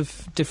are lots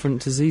of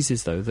different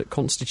diseases, though, that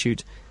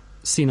constitute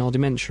senile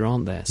dementia,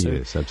 aren't there? So,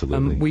 yes,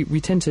 absolutely. We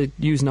tend to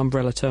use an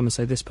umbrella term and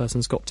say this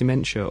person's got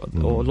dementia,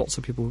 or lots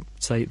of people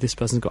say this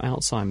person's got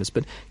Alzheimer's.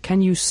 But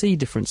can you see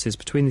differences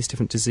between these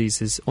different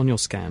diseases on your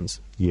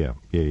scans? Yeah,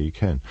 you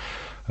can.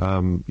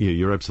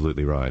 You're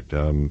absolutely right.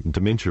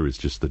 Dementia is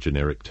just the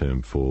generic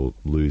term for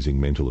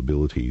losing mental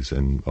abilities,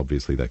 and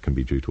obviously that can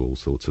be due to all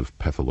sorts of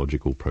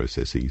pathological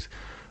processes,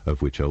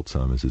 of which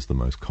Alzheimer's is the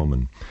most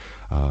common.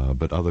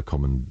 But other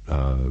common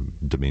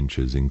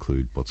dementias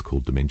include what's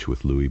called dementia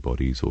with Lewy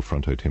bodies or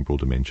frontotemporal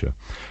dementia,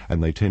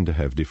 and they tend to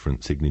have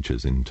different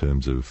signatures in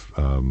terms of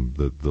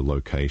the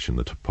location,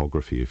 the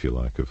topography, if you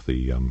like, of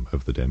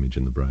the damage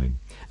in the brain.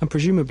 And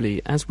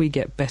presumably, as we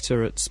get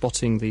better at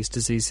spotting these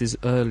diseases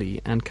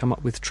early and come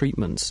up with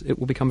treatments, it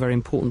will become very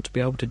important to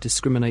be able to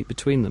discriminate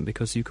between them,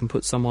 because you can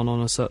put someone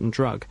on a certain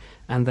drug,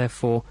 and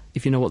therefore,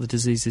 if you know what the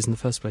disease is in the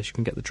first place, you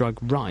can get the drug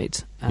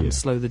right and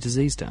slow the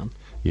disease down.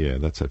 Yeah,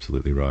 that's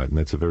absolutely right, and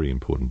that's a very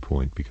important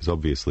point, because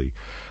obviously,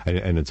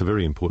 and it's a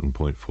very important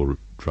point for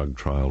drug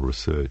trial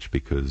research,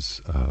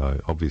 because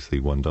obviously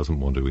one doesn't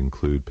want to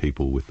include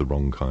people with the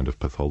wrong kind of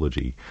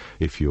pathology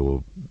if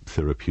your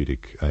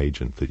therapeutic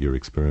agent that you're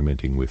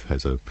experimenting with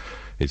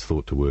is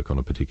thought to work on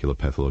a particular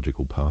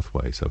pathological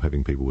pathway. So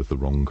having people with the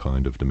wrong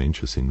kind of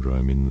dementia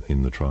syndrome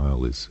in the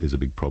trial is a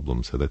big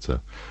problem. So that's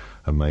a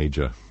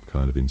major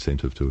kind of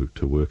incentive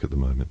to work at the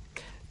moment.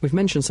 We've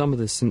mentioned some of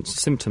the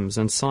symptoms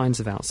and signs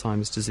of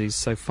Alzheimer's disease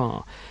so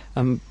far,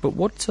 but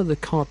what are the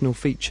cardinal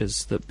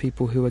features that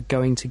people who are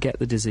going to get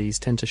the disease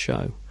tend to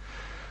show?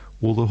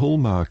 Well, the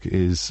hallmark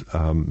is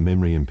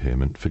memory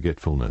impairment,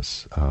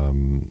 forgetfulness,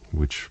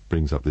 which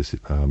brings up this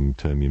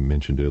term you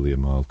mentioned earlier,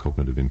 mild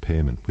cognitive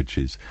impairment, which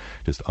is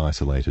just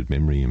isolated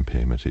memory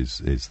impairment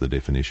is the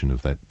definition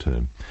of that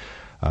term.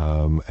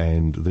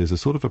 And there's a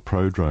sort of a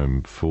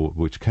prodrome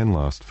which can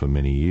last for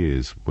many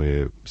years,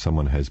 where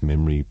someone has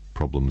memory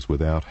problems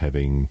without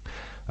having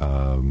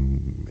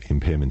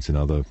impairments in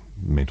other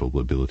mental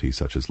abilities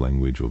such as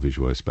language or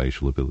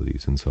visuospatial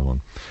abilities and so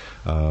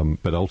on.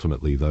 But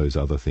ultimately those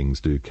other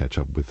things do catch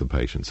up with the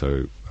patient.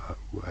 So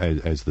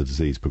as the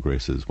disease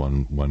progresses,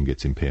 one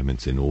gets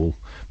impairments in all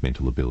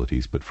mental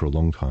abilities, but for a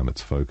long time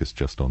it's focused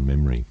just on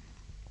memory.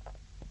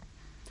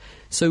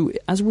 So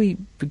as we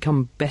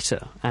become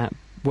better at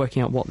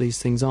working out what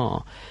these things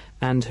are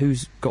and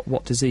who's got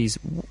what disease,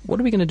 what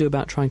are we going to do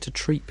about trying to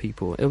treat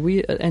people? Are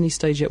we at any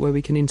stage yet where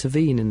we can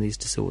intervene in these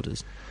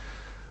disorders?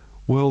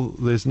 Well,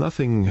 there's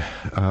nothing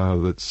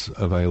that's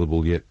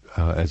available yet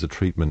as a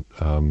treatment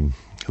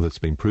that's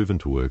been proven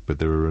to work, but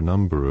there are a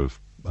number of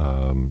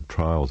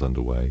trials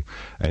underway.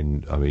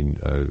 And I mean,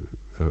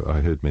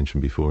 I heard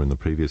mentioned before in the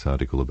previous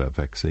article about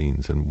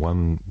vaccines, and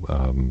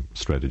one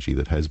strategy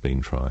that has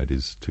been tried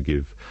is to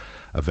give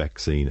a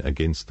vaccine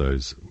against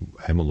those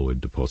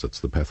amyloid deposits,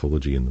 the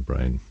pathology in the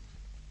brain.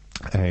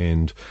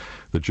 And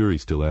the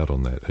jury's still out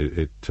on that.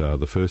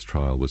 The first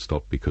trial was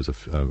stopped because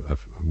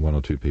of one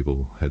or two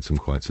people had some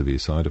quite severe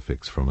side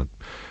effects from it.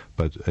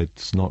 But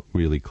it's not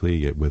really clear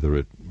yet whether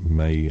it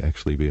may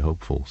actually be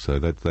helpful. So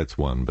that's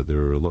one. But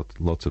there are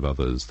lots of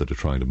others that are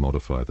trying to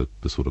modify the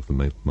sort of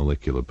the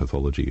molecular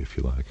pathology, if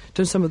you like.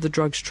 Don't some of the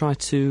drugs try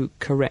to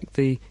correct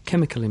the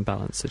chemical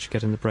imbalance that you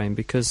get in the brain?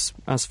 Because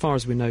as far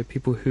as we know,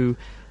 people who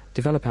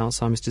develop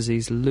Alzheimer's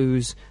disease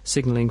lose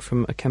signalling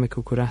from a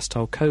chemical called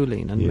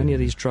acetylcholine, and many of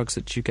these drugs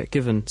that you get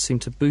given seem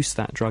to boost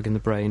that drug in the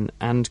brain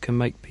and can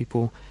make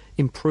people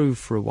improve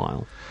for a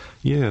while.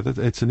 Yeah,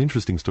 it's an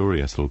interesting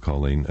story,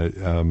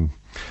 acetylcholine.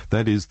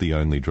 That is the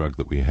only drug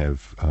that we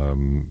have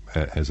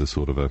as a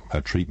sort of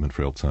a treatment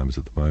for Alzheimer's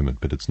at the moment,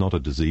 but it's not a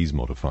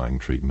disease-modifying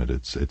treatment.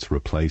 It's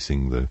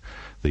replacing the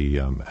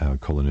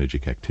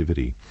cholinergic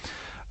activity.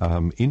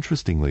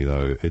 Interestingly,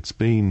 though, it's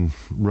been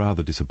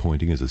rather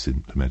disappointing as a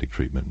symptomatic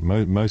treatment.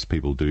 Most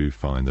people do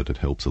find that it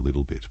helps a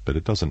little bit, but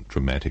it doesn't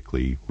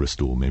dramatically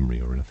restore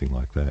memory or anything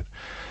like that.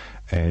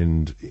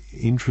 And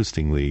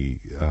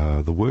interestingly,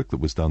 the work that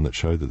was done that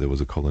showed that there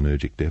was a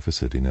cholinergic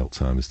deficit in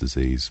Alzheimer's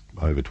disease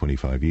over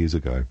 25 years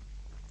ago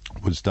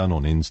was done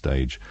on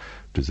end-stage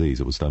disease.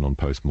 It was done on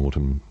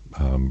post-mortem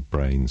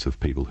brains of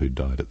people who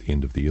died at the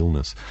end of the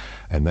illness,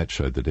 and that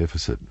showed the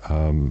deficit.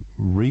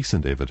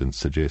 Recent evidence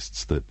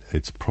suggests that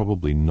it's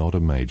probably not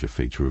a major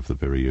feature of the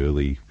very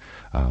early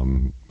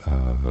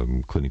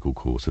clinical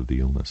course of the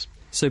illness.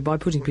 So by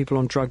putting people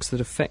on drugs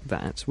that affect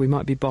that, we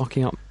might be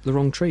barking up the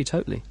wrong tree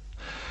totally.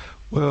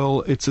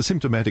 Well, it's a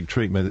symptomatic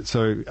treatment,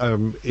 so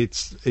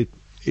it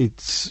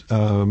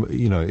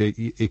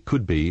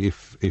could be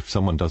if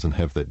someone doesn't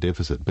have that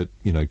deficit, but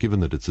given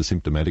that it's a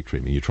symptomatic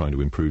treatment, you're trying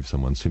to improve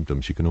someone's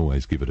symptoms, you can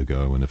always give it a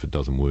go, and if it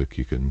doesn't work,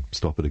 you can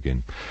stop it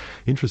again.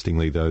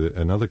 Interestingly, though,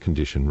 another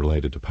condition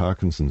related to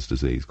Parkinson's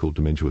disease called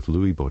dementia with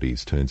Lewy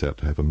bodies turns out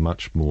to have a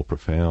much more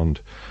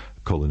profound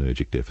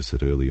cholinergic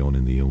deficit early on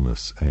in the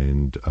illness,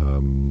 and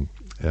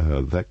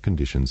that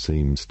condition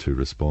seems to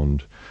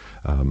respond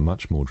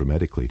much more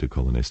dramatically to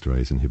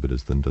cholinesterase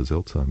inhibitors than does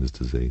Alzheimer's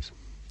disease.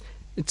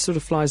 It sort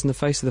of flies in the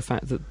face of the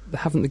fact that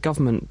haven't the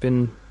government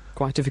been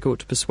quite difficult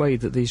to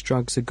persuade that these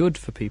drugs are good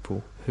for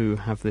people who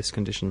have this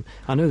condition?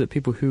 I know that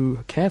people who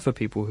care for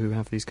people who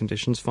have these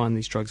conditions find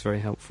these drugs very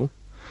helpful.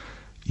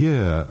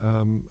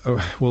 Yeah,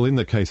 well, in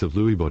the case of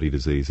Lewy body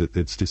disease,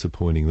 it's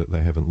disappointing that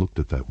they haven't looked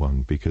at that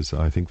one, because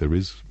I think there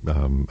is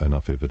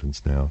enough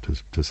evidence now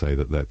to say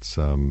that that's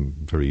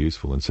very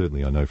useful, and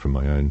certainly I know from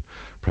my own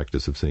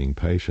practice of seeing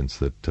patients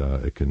that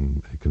it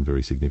can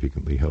very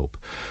significantly help.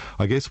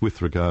 I guess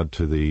with regard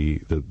to the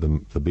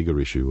bigger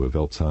issue of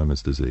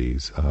Alzheimer's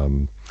disease,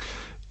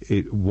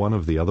 one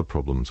of the other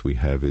problems we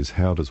have is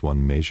how does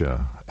one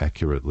measure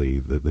accurately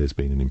that there's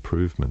been an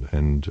improvement?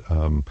 And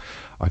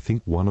I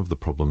think one of the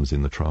problems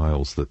in the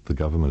trials that the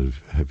government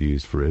have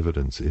used for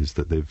evidence is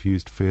that they've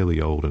used fairly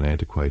old and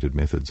antiquated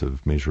methods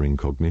of measuring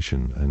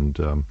cognition, and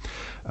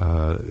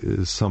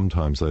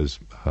sometimes those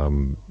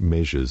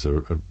measures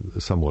are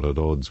somewhat at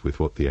odds with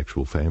what the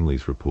actual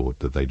families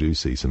report, that they do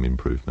see some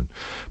improvement.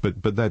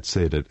 But that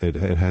said,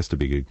 it has to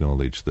be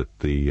acknowledged that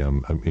the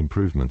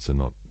improvements are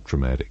not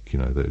dramatic,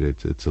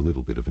 that it's a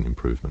little bit of an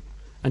improvement.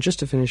 And just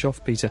to finish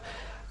off, Peter,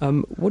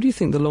 what do you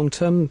think the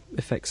long-term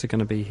effects are going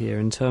to be here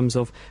in terms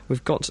of,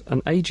 we've got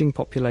an ageing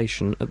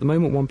population. At the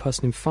moment, 1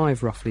 person in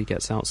 5 roughly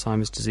gets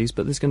Alzheimer's disease,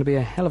 but there's going to be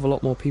a hell of a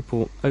lot more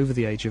people over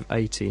the age of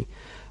 80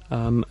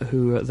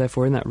 who are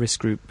therefore in that risk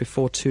group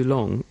before too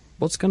long.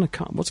 What's going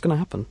to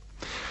happen?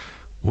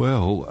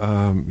 Well,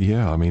 I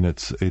mean,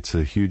 it's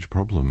a huge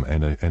problem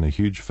and a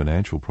huge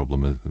financial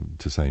problem,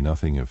 to say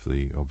nothing of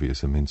the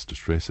obvious immense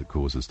distress it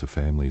causes to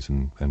families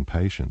and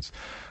patients.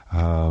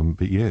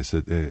 But yes,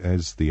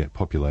 as the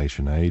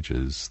population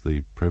ages,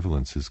 the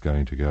prevalence is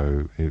going to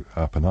go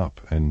up and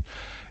up. And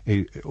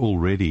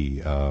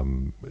already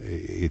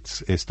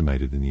it's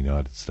estimated in the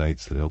United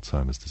States that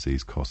Alzheimer's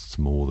disease costs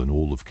more than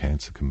all of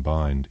cancer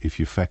combined, if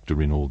you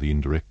factor in all the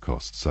indirect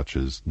costs, such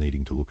as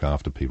needing to look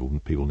after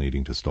people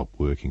needing to stop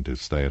working to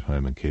stay at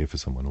home and care for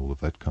someone, all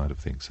of that kind of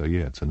thing. So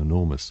yeah, it's an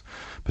enormous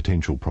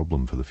potential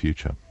problem for the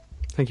future.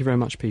 Thank you very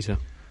much, Peter.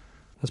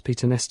 That's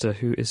Peter Nestor,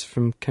 who is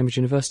from Cambridge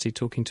University,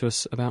 talking to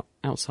us about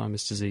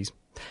Alzheimer's disease.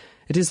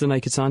 It is The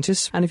Naked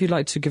Scientist, and if you'd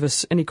like to give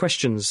us any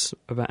questions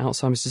about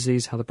Alzheimer's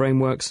disease, how the brain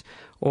works,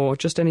 or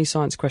just any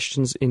science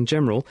questions in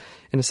general,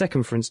 in a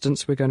second, for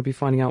instance, we're going to be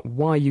finding out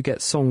why you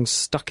get songs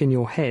stuck in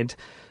your head.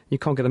 You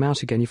can't get them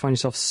out again. You find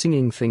yourself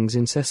singing things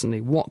incessantly.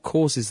 What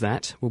causes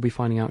that? We'll be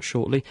finding out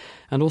shortly.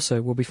 And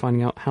also, we'll be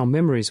finding out how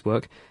memories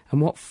work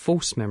and what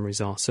false memories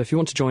are. So if you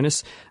want to join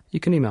us, you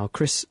can email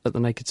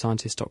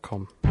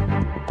chris@thenakedscientist.com.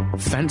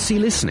 Fancy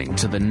listening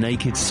to The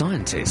Naked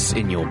Scientists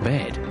in your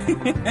bed,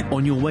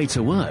 on your way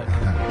to work,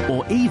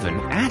 or even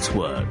at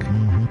work?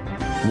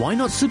 Why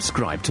not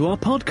subscribe to our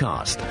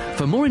podcast?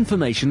 For more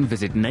information,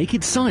 visit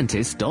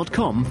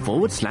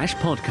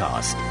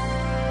nakedscientist.com/podcast.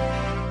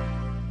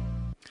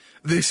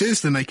 This is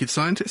The Naked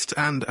Scientist,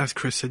 and as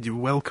Chris said, you're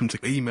welcome to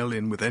email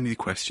in with any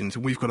questions.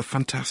 And we've got a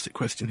fantastic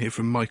question here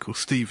from Michael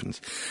Stevens.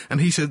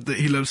 And he said that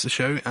he loves the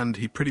show, and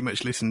he pretty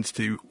much listens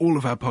to all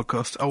of our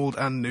podcasts, old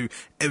and new,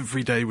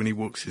 every day when he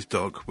walks his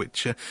dog,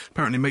 which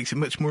apparently makes it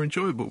much more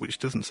enjoyable, which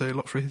doesn't say a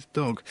lot for his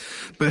dog.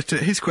 But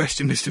his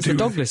question is to Does do... the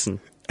dog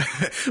listen?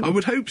 I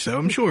would hope so.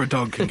 I'm sure a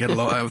dog can get a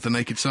lot out of The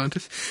Naked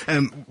Scientist.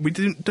 We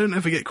don't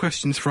ever get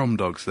questions from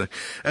dogs, though.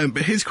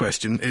 But his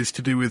question is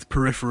to do with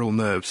peripheral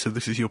nerves, so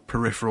this is your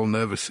peripheral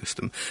nervous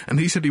system. And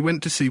he said he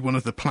went to see one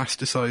of the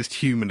plasticised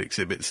human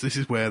exhibits. This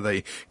is where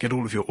they get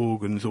all of your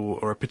organs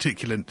or a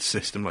particular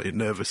system, like your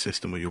nervous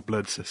system or your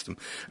blood system,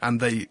 and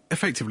they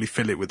effectively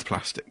fill it with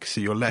plastic, so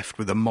you're left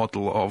with a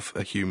model of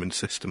a human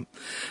system.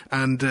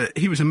 And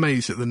he was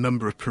amazed at the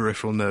number of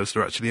peripheral nerves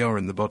there actually are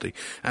in the body,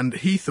 and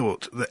he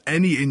thought that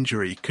any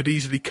injury could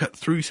easily cut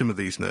through some of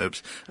these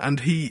nerves,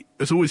 and he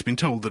has always been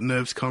told that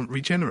nerves can't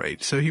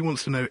regenerate. So he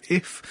wants to know,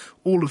 if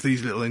all of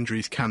these little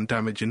injuries can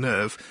damage a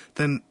nerve,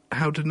 then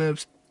how do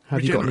nerves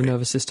Have you got any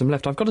nervous system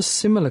left? I've got a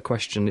similar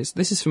question.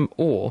 This is from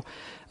OR.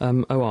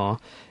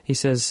 He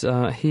says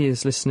he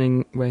is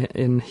listening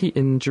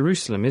in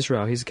Jerusalem,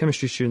 Israel. He's a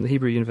chemistry student at the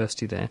Hebrew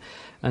University there,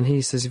 and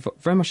he says he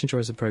very much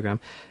enjoys the programme.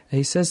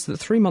 He says that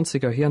 3 months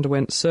ago he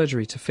underwent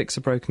surgery to fix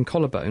a broken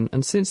collarbone,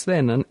 and since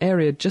then an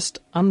area just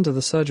under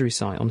the surgery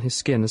site on his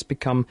skin has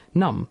become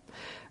numb.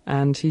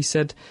 And he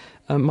said,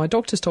 my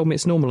doctors told me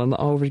it's normal and that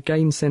I'll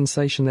regain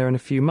sensation there in a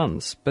few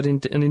months,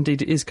 and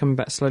indeed it is coming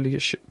back slowly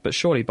but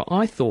surely. But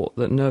I thought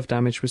that nerve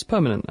damage was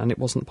permanent and it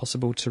wasn't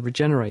possible to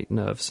regenerate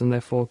nerves and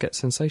therefore get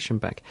sensation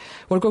back.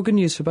 Well, I've got good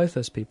news for both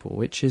those people,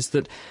 which is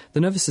that the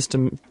nervous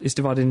system is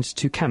divided into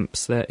two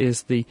camps. There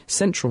is the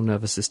central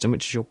nervous system,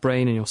 which is your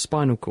brain and your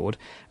spinal cord,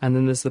 and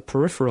then there's the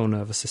peripheral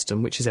nervous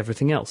system, which is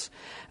everything else.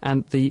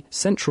 And the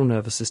central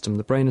nervous system,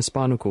 the brain and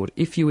spinal cord,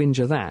 if you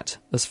injure that,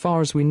 as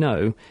far as we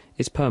know,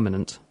 it's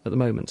permanent at the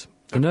moment.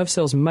 The nerve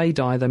cells may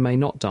die, they may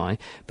not die,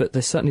 but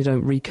they certainly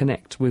don't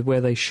reconnect with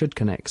where they should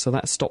connect, so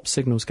that stops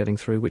signals getting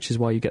through, which is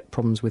why you get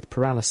problems with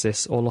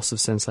paralysis or loss of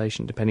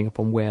sensation, depending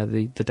upon where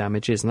the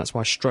damage is, and that's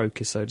why stroke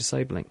is so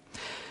disabling.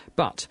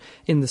 But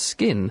in the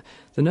skin,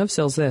 the nerve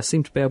cells there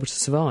seem to be able to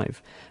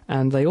survive,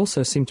 and they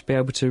also seem to be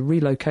able to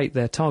relocate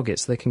their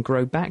targets. They can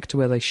grow back to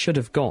where they should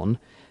have gone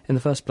in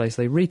the first place.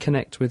 They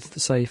reconnect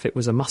with, say, if it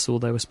was a muscle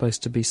they were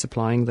supposed to be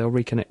supplying, they'll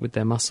reconnect with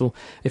their muscle.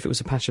 If it was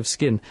a patch of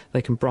skin,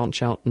 they can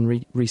branch out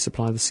and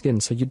resupply the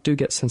skin. So you do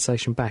get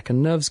sensation back.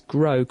 And nerves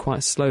grow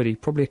quite slowly,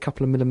 probably a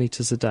couple of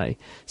millimetres a day.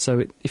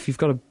 So if you've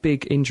got a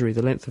big injury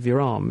the length of your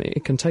arm,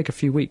 it can take a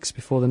few weeks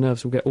before the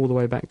nerves will get all the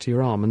way back to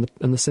your arm.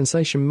 And the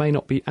sensation may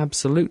not be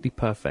absolutely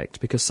perfect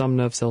because some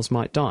nerve cells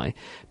might die,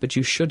 but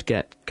you should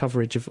get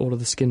coverage of all of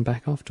the skin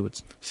back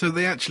afterwards. So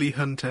they actually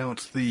hunt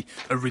out the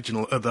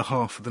original other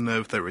half of the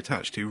nerve they're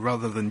attached to,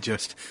 rather than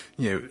just,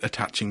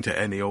 attaching to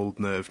any old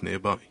nerve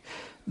nearby.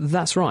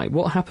 That's right.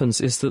 What happens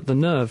is that the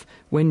nerve,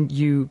 when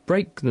you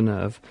break the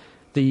nerve,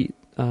 the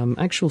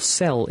actual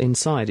cell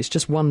inside, it's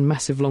just one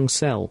massive long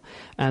cell,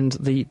 and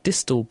the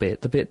distal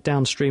bit, the bit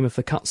downstream of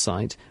the cut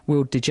site,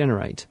 will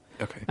degenerate.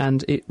 Okay.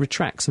 And it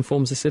retracts and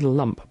forms this little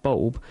lump,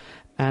 bulb,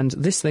 and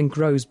this then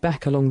grows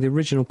back along the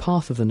original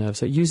path of the nerve.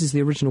 So it uses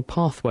the original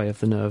pathway of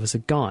the nerve as a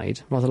guide,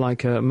 rather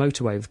like a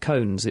motorway with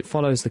cones. It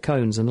follows the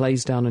cones and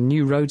lays down a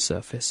new road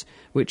surface,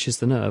 which is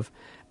the nerve,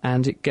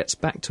 and it gets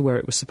back to where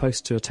it was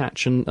supposed to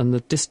attach, and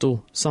the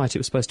distal site it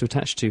was supposed to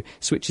attach to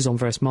switches on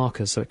various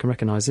markers so it can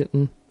recognise it,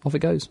 and off it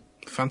goes.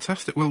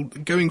 Fantastic. Well,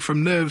 going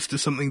from nerves to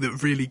something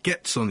that really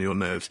gets on your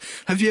nerves,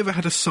 have you ever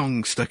had a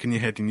song stuck in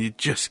your head and you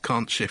just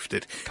can't shift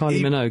it?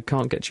 Kylie Minogue,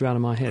 Can't Get You Out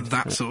of My Head.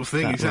 That sort of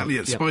thing, exactly.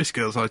 Right. At Spice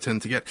Girls I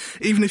tend to get.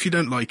 Even if you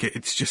don't like it,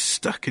 it's just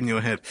stuck in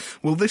your head.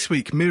 Well, this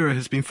week Mira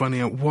has been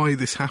finding out why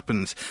this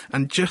happens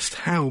and just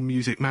how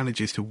music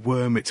manages to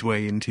worm its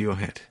way into your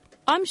head.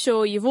 I'm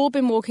sure you've all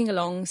been walking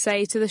along,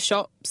 say, to the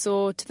shops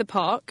or to the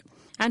park,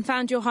 and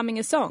found you're humming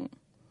a song.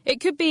 It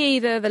could be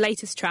either the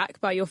latest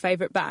track by your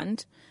favourite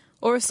band,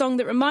 or a song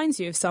that reminds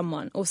you of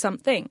someone or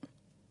something.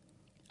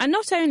 And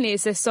not only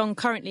is this song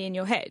currently in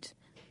your head,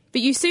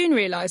 but you soon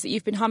realise that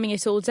you've been humming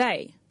it all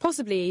day,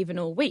 possibly even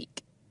all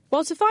week.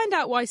 Well, to find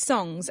out why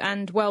songs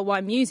and, well,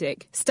 why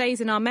music stays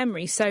in our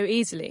memory so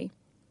easily,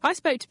 I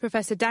spoke to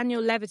Professor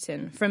Daniel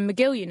Levitin from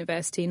McGill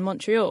University in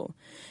Montreal,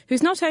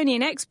 who's not only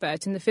an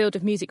expert in the field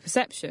of music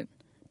perception,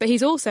 but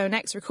he's also an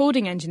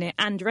ex-recording engineer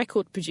and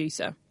record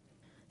producer.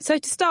 So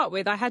to start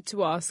with, I had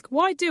to ask,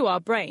 why do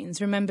our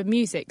brains remember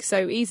music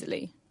so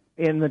easily?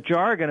 In the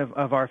jargon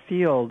of our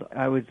field,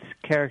 I would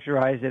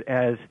characterize it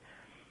as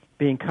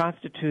being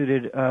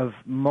constituted of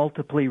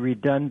multiply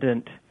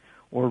redundant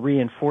or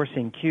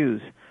reinforcing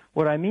cues.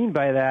 What I mean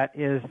by that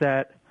is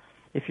that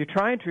if you're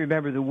trying to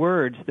remember the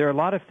words, there are a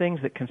lot of things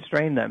that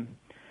constrain them.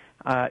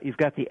 You've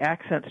got the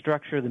accent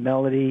structure, the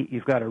melody,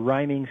 you've got a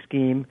rhyming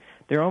scheme.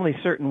 There are only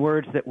certain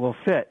words that will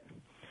fit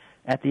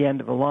at the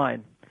end of a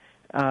line.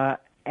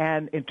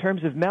 And in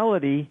terms of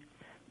melody,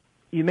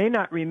 you may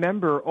not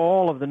remember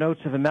all of the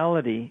notes of a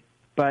melody,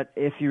 but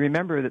if you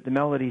remember that the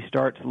melody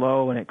starts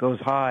low and it goes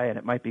high, and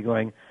it might be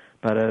going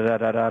and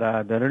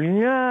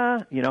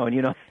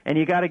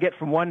you got to get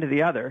from one to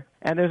the other,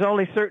 and there's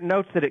only certain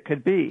notes that it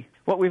could be.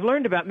 What we've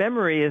learned about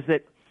memory is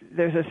that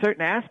there's a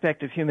certain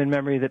aspect of human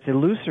memory that's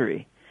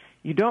illusory.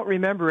 You don't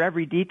remember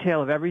every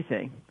detail of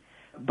everything,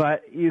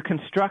 but you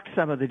construct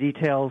some of the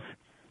details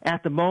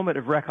at the moment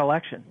of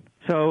recollection.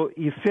 So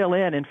you fill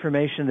in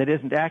information that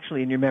isn't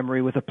actually in your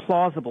memory with a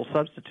plausible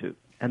substitute,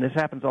 and this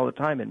happens all the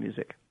time in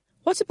music.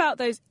 What about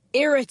those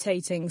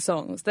irritating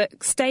songs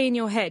that stay in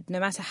your head no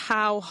matter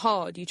how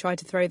hard you try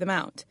to throw them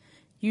out?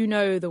 You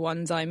know the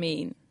ones I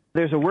mean.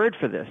 There's a word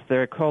for this.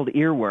 They're called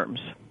earworms.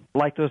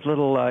 Like those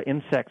little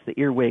insects, the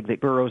earwig that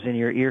burrows in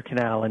your ear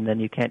canal and then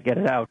you can't get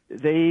it out.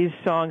 These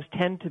songs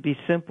tend to be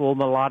simple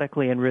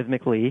melodically and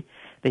rhythmically.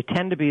 They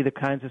tend to be the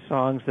kinds of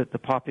songs that the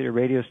popular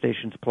radio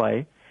stations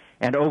play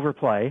and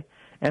overplay.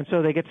 And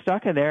so they get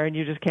stuck in there and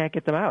you just can't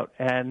get them out.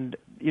 And,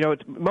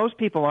 most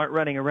people aren't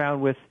running around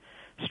with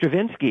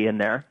Stravinsky in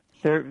there.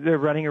 They're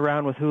running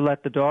around with Who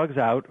Let the Dogs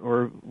Out,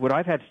 or what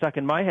I've had stuck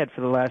in my head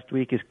for the last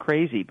week is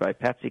Crazy by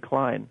Patsy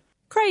Cline.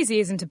 Crazy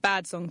isn't a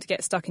bad song to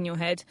get stuck in your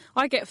head.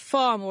 I get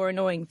far more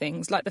annoying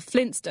things, like the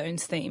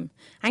Flintstones theme.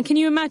 And can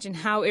you imagine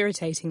how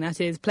irritating that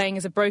is, playing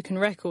as a broken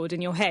record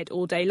in your head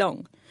all day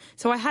long?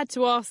 So I had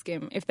to ask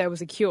him if there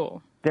was a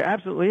cure. There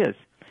absolutely is.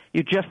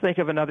 You just think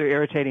of another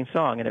irritating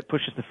song and it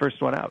pushes the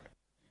first one out.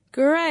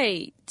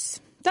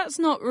 Great. That's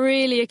not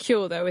really a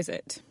cure, though, is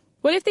it?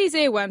 Well, if these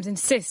earworms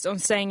insist on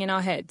staying in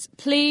our heads,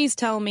 please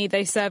tell me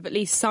they serve at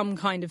least some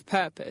kind of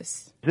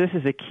purpose. This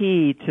is a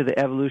key to the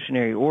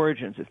evolutionary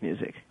origins of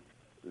music.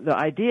 The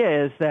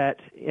idea is that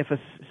if a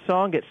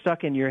song gets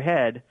stuck in your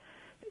head,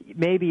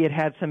 maybe it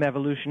had some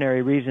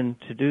evolutionary reason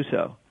to do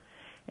so.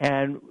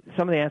 And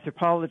some of the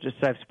anthropologists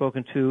I've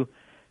spoken to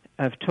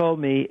have told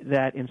me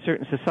that in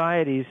certain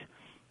societies,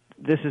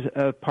 this is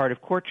a part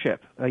of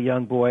courtship. A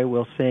young boy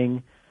will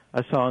sing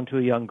a song to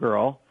a young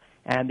girl,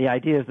 and the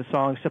idea is the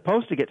song's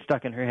supposed to get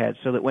stuck in her head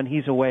so that when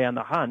he's away on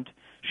the hunt,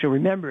 she'll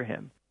remember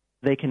him.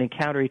 They can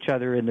encounter each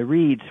other in the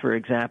reeds, for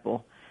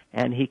example,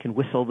 and he can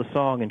whistle the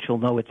song and she'll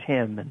know it's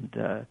him,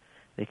 and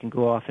they can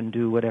go off and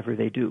do whatever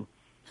they do.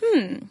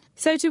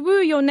 So to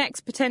woo your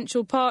next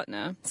potential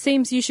partner,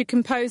 seems you should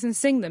compose and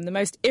sing them the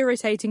most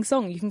irritating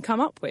song you can come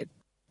up with.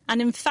 An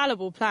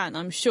infallible plan,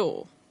 I'm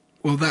sure.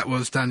 Well, that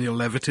was Daniel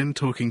Levitin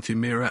talking to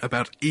Mira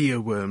about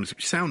earworms,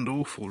 which sound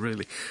awful,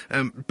 really.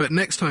 But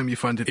next time you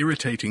find an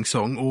irritating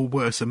song, or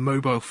worse, a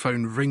mobile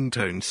phone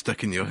ringtone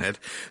stuck in your head,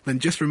 then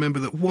just remember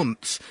that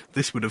once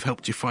this would have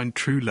helped you find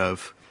true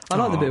love. I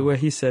like the bit where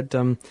he said,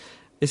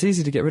 it's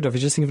easy to get rid of, you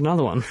just think of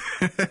another one.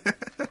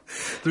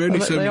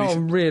 They are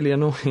really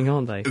annoying,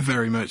 aren't they?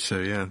 Very much so,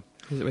 yeah.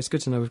 It's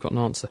good to know we've got an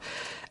answer.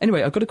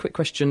 Anyway, I've got a quick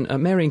question.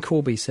 Mary in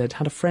Corby said,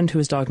 had a friend who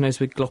was diagnosed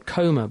with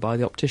glaucoma by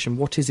the optician.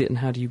 What is it and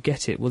how do you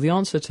get it? Well, the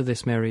answer to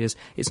this, Mary, is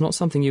it's not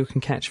something you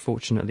can catch,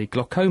 fortunately.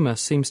 Glaucoma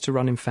seems to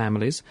run in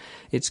families.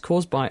 It's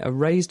caused by a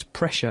raised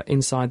pressure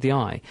inside the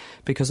eye,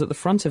 because at the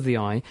front of the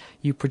eye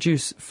you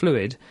produce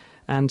fluid,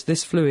 and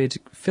this fluid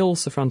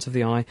fills the front of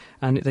the eye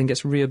and it then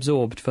gets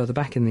reabsorbed further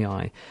back in the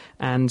eye.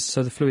 And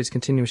so the fluid's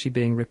continuously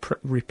being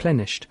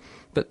replenished.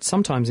 But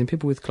sometimes in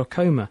people with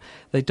glaucoma,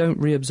 they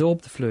don't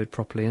reabsorb the fluid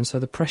properly, and so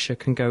the pressure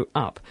can go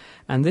up.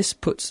 And this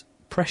puts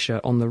pressure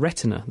on the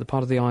retina, the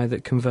part of the eye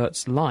that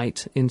converts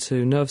light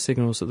into nerve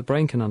signals that the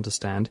brain can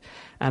understand.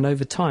 And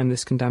over time,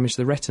 this can damage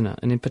the retina.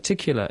 And in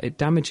particular, it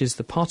damages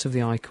the part of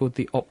the eye called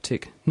the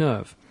optic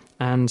nerve.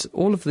 And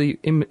all of the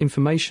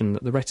information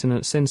that the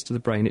retina sends to the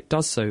brain, it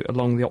does so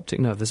along the optic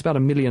nerve. There's about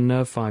 1 million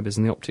nerve fibres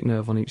in the optic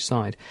nerve on each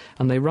side,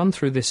 and they run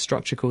through this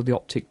structure called the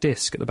optic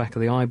disc at the back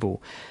of the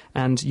eyeball.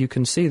 And you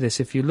can see this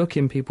if you look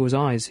in people's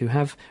eyes who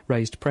have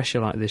raised pressure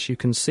like this. You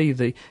can see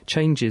the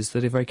changes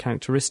that are very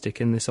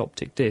characteristic in this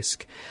optic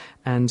disc.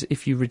 And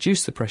if you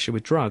reduce the pressure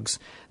with drugs,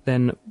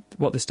 then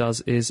what this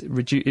does is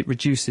it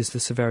reduces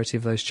the severity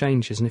of those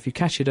changes. And if you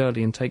catch it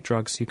early and take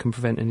drugs, you can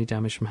prevent any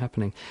damage from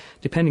happening.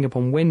 Depending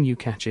upon when you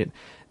catch it,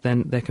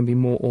 then there can be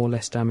more or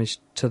less damage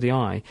to the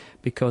eye,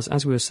 because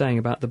as we were saying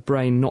about the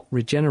brain not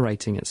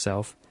regenerating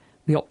itself,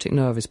 the optic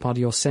nerve is part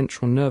of your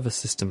central nervous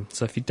system.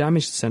 So if you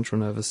damage the central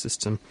nervous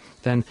system,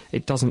 then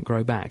it doesn't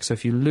grow back. So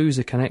if you lose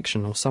a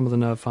connection or some of the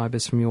nerve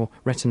fibres from your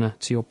retina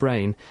to your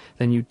brain,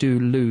 then you do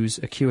lose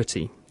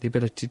acuity, the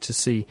ability to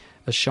see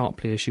as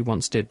sharply as you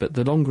once did. But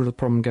the longer the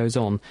problem goes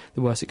on,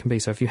 the worse it can be.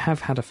 So if you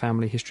have had a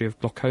family history of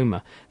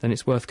glaucoma, then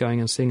it's worth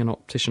going and seeing an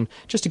optician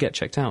just to get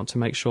checked out to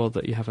make sure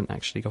that you haven't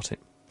actually got it.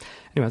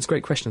 Anyway, that's a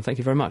great question. Thank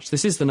you very much.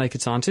 This is The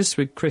Naked Scientists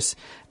with Chris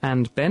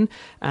and Ben,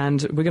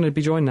 and we're going to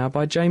be joined now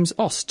by James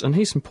Ost, and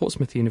he's from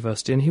Portsmouth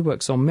University, and he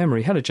works on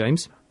memory. Hello,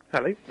 James.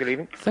 Hello, good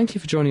evening. Thank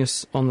you for joining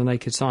us on The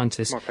Naked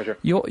Scientists. My pleasure.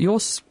 Your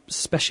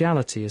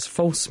speciality is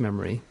false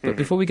memory, but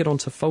before we get on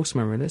to false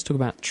memory, let's talk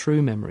about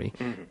true memory.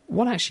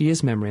 What actually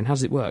is memory, and how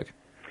does it work?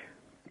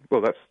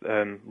 Well, that's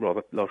a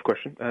rather large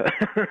question.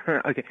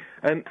 Okay.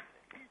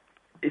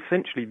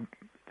 Essentially,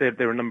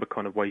 there are a number of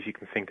kind of ways you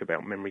can think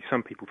about memory.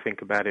 Some people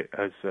think about it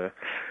as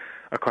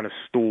a kind of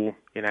store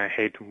in our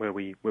head where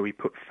we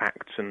put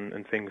facts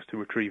and things to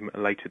retrieve them at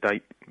a later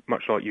date,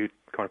 much like you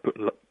kind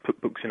of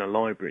put books in a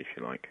library, if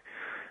you like.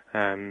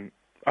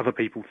 Other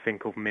people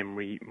think of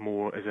memory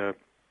more as a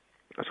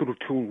sort of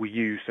tool we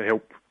use to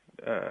help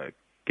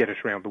get us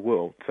around the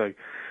world. So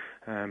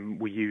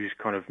we use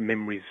kind of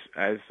memories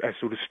as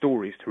sort of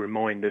stories to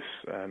remind us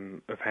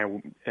of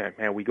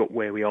how we got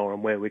where we are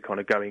and where we're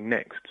kind of going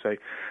next. So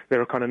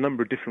there are kind of a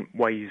number of different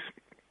ways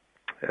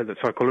that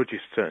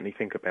psychologists certainly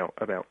think about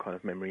kind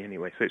of memory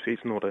anyway. So there's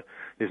not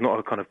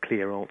a kind of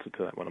clear answer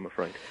to that one, I'm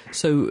afraid.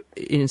 So,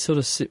 in sort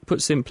of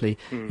put simply,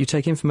 you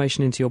take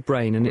information into your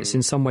brain and it's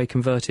in some way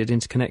converted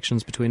into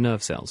connections between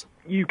nerve cells.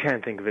 You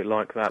can think of it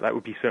like that. That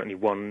would be certainly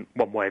one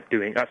way of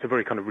doing it. That's a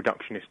very kind of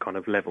reductionist kind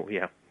of level,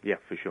 yeah,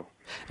 for sure.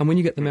 And when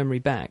you get the memory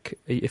back,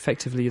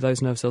 effectively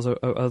those nerve cells,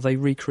 are they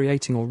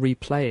recreating or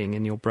replaying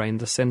in your brain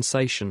the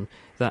sensation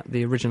that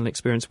the original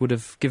experience would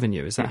have given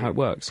you? Is that how it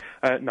works?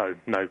 No.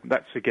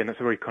 That's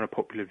a very kind of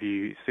popular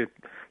view.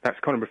 That's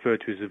kind of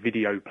referred to as a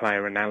video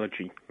player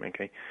analogy,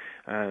 okay?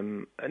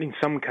 And in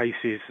some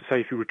cases,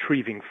 say if you're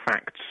retrieving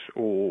facts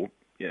or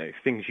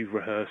things you've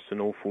rehearsed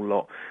an awful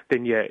lot,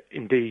 then yeah,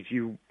 indeed,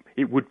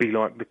 it would be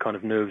like the kind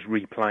of nerves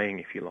replaying,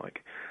 if you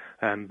like.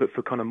 But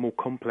for kind of more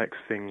complex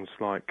things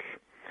like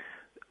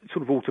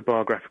sort of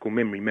autobiographical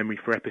memory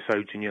for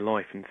episodes in your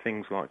life and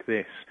things like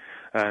this,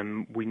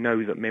 we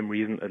know that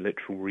memory isn't a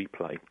literal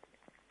replay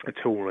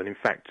at all. And in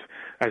fact,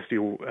 as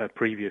the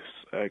previous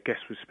guest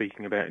was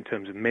speaking about in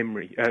terms of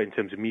memory, in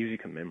terms of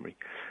music and memory,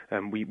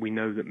 we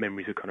know that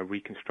memory is a kind of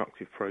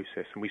reconstructive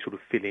process, and we sort of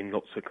fill in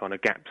lots of kind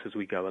of gaps as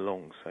we go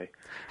along. So,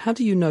 how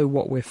do you know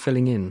what we're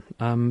filling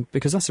in?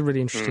 Because that's a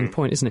really interesting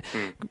point, isn't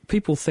it?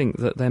 People think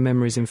that their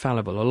memory is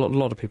infallible. A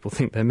lot of people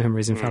think their memory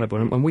is infallible,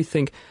 and we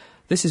think,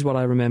 this is what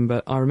I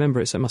remember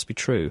it, so it must be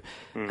true.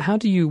 How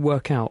do you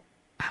work out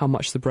how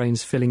much the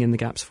brain's filling in the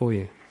gaps for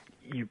you?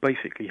 You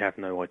basically have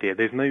no idea.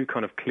 There's no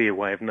kind of clear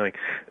way of knowing.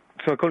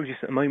 Psychologists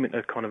at the moment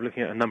are kind of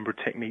looking at a number of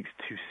techniques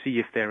to see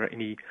if there are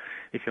any,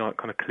 if you like,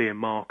 kind of clear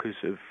markers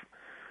of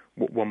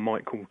what one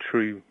might call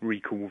true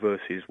recall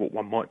versus what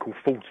one might call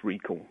false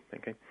recall.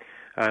 Okay,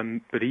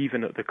 but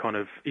even at that kind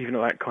of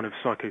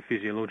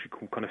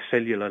psychophysiological kind of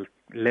cellular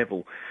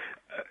level,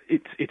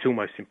 it's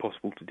almost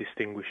impossible to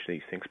distinguish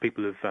these things.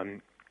 People have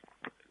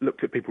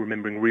looked at people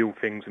remembering real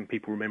things and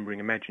people remembering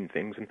imagined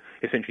things, and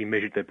essentially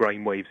measured their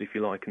brain waves, if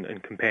you like,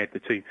 and compared the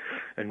two.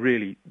 And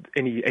really,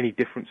 any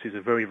differences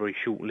are very, very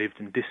short-lived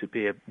and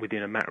disappear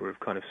within a matter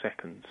of kind of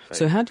seconds.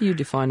 So how do you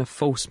define a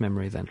false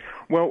memory then?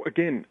 Well,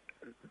 again,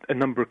 a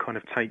number of kind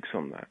of takes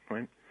on that,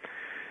 right?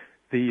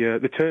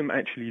 The term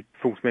actually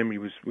false memory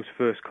was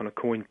first kind of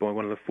coined by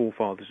one of the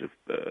forefathers of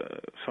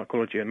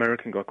psychology, an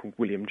American guy called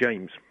William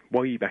James,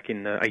 way back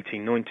in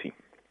 1890.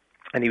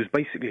 And he was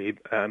basically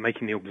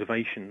making the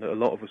observation that a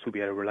lot of us will be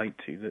able to relate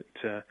to,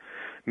 that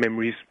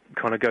memories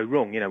kind of go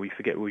wrong. We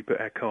forget where we put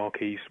our car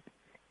keys,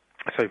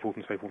 so forth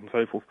and so forth and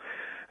so forth.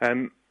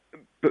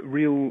 But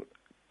real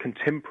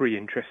contemporary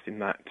interest in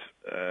that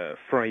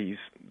phrase,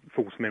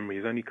 false memory,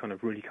 has only kind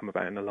of really come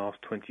about in the last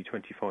 20,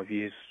 25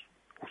 years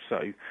or so,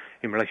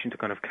 in relation to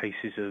kind of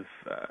cases of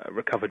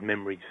recovered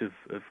memories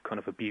of kind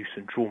of abuse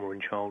and trauma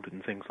in childhood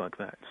and things like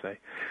that. So.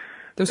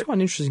 There was quite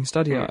an interesting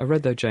study I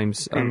read, though,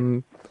 James,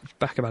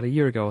 back about a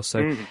year ago or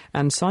so,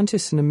 and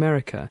scientists in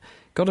America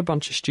got a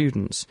bunch of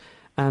students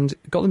and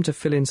got them to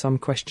fill in some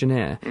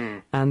questionnaire,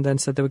 and then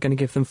said they were going to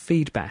give them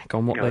feedback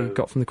on what they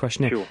got from the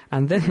questionnaire. Sure.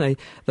 And then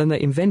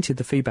they invented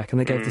the feedback, and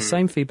they gave the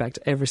same feedback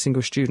to every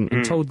single student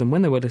and told them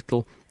when they were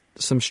little,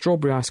 some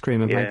strawberry ice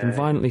cream and made them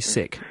violently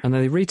sick, and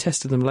then they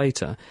retested them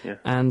later,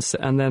 and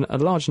then a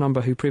large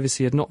number who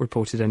previously had not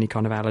reported any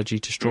kind of allergy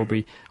to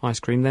strawberry ice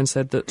cream then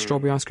said that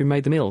strawberry ice cream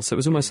made them ill. So it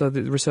was almost like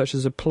the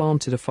researchers had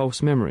planted a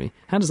false memory.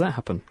 How does that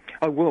happen?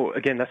 Oh, well,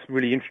 again, that's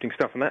really interesting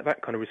stuff, and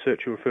that kind of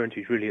research you're referring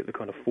to is really at the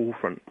kind of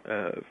forefront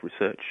of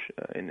research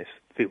in this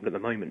field at the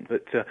moment.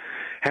 But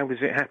how does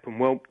it happen?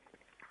 Well,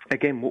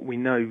 again, what we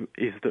know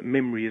is that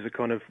memory is a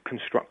kind of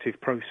constructive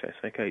process,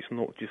 okay? It's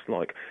not just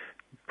like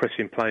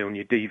pressing play on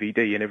your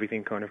DVD and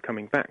everything kind of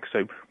coming back.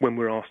 So when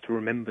we're asked to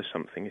remember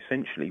something,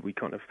 essentially we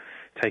kind of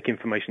take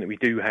information that we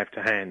do have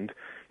to hand,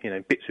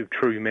 bits of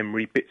true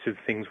memory, bits of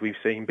things we've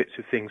seen, bits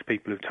of things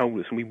people have told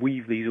us, and we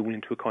weave these all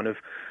into a kind of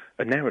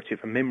a narrative,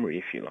 a memory,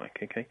 if you like,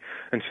 okay?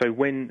 And so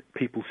when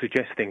people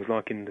suggest things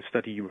like in the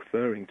study you're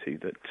referring to,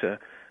 that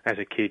as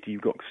a kid you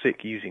got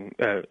sick eating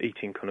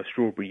kind of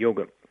strawberry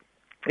yogurt,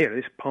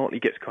 this partly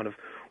gets kind of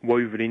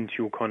woven into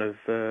your kind of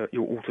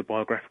your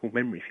autobiographical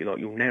memory, if you like,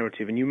 your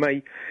narrative. And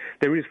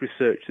there is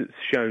research that's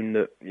shown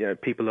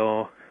that people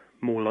are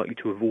more likely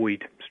to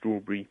avoid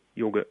strawberry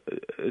yogurt,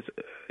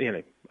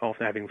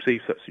 after having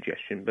received such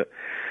suggestion. But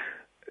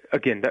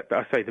again,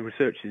 I say the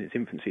research is in its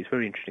infancy. It's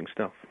very interesting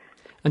stuff.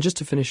 And just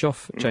to finish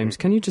off, James,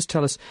 can you just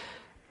tell us,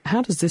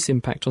 how does this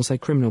impact on, say,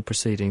 criminal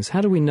proceedings?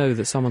 How do we know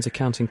that someone's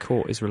account in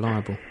court is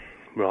reliable?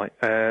 Right.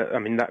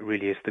 That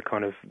really is the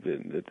kind of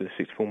the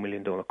 $64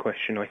 million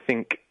question. I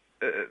think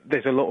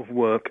there's a lot of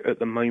work at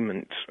the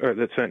moment,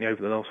 certainly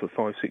over the last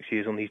 5-6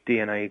 years, on these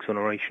DNA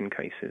exoneration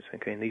cases.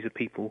 Okay, and these are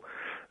people,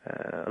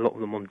 a lot of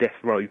them on death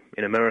row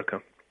in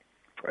America,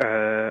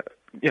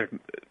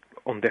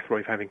 on death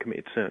row for having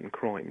committed certain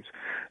crimes.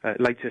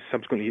 Later,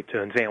 subsequently, it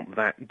turns out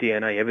that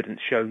DNA evidence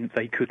shown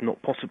they could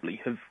not possibly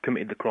have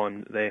committed the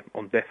crime that they're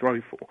on death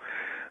row for.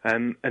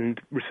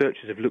 And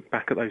researchers have looked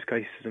back at those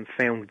cases and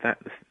found that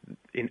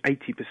in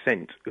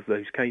 80% of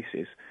those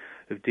cases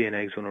of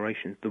DNA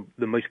exoneration,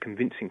 the most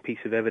convincing piece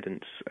of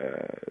evidence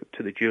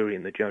to the jury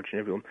and the judge and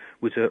everyone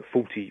was a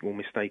faulty or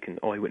mistaken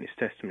eyewitness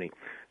testimony.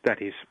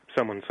 That is,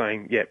 someone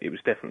saying, "Yeah, it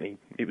was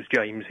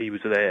James. He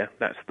was there.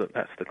 That's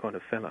the kind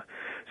of fella."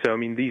 So, I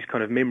mean, these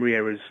kind of memory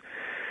errors,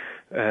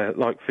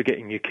 like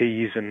forgetting your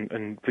keys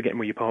and forgetting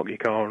where you park your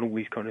car and all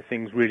these kind of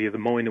things, really are the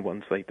minor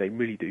ones. They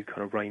really do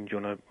kind of range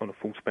on a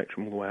full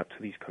spectrum all the way up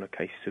to these kind of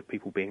cases of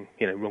people being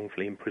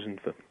wrongfully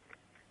imprisoned for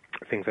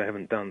things they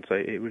haven't done. So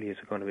it really is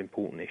a kind of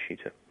important issue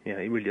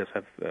it really does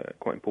have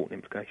quite important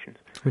implications.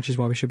 Which is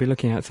why we should be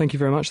looking at. Thank you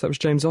very much. That was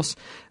James Oss,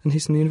 and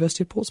he's from the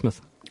University of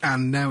Portsmouth.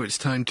 And now it's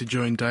time to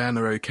join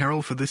Diana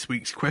O'Carroll for this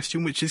week's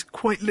question, which is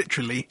quite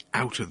literally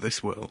out of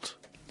this world.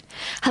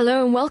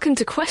 Hello and welcome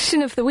to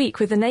Question of the Week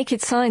with the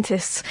Naked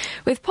Scientists,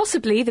 with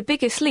possibly the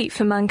biggest leap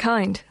for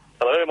mankind.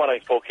 Hello, my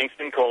name's Paul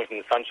Kingston, calling from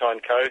the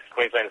Sunshine Coast,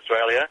 Queensland,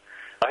 Australia.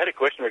 I had a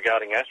question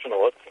regarding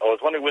astronauts. I was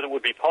wondering whether it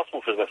would be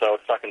possible for them, if they were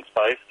stuck in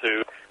space,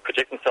 to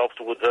project themselves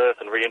towards Earth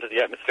and re-enter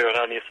the atmosphere in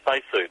only a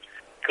spacesuit.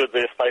 Could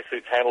their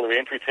spacesuits handle the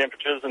re-entry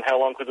temperatures, and how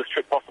long could this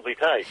trip possibly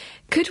take?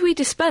 Could we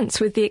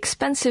dispense with the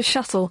expensive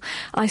shuttle?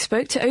 I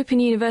spoke to Open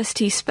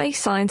University space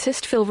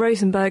scientist Phil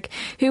Rosenberg,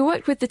 who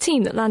worked with the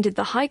team that landed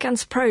the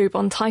Huygens probe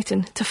on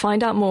Titan, to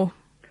find out more.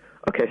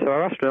 OK, so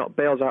our astronaut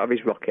bails out of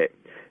his rocket.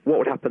 What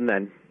would happen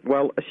then?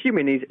 Well,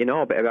 assuming he's in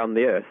orbit around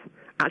the Earth,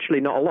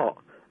 actually not a lot,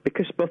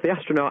 because both the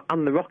astronaut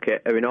and the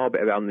rocket are in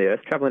orbit around the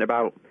Earth, travelling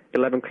about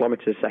 11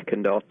 kilometres a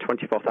second or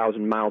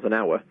 24,000 miles an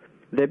hour.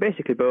 They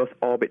basically both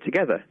orbit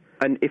together.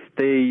 And if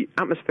the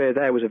atmosphere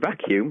there was a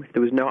vacuum, if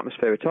there was no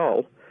atmosphere at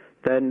all,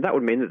 then that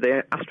would mean that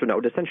the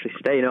astronaut would essentially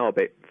stay in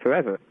orbit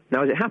forever.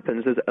 Now, as it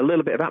happens, there's a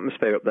little bit of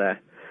atmosphere up there,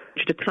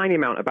 just a tiny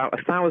amount, about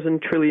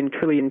 1,000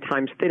 trillion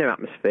times thinner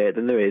atmosphere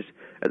than there is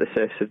at the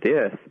surface of the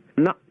Earth.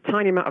 And that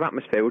tiny amount of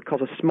atmosphere would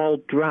cause a small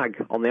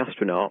drag on the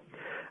astronaut.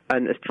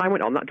 And as time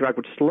went on, that drag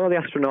would slow the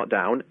astronaut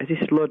down. As he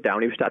slowed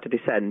down, he would start to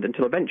descend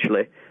until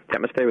eventually the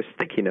atmosphere was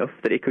thick enough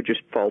that he could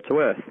just fall to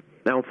Earth.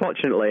 Now,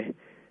 unfortunately,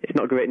 it's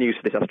not great news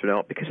for this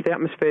astronaut, because the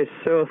atmosphere is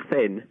so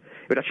thin,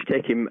 it would actually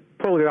take him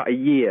probably about a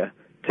year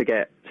to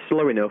get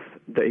slow enough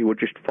that he would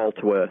just fall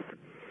to Earth.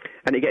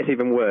 And it gets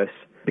even worse.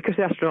 Because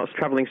the astronaut's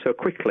travelling so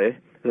quickly,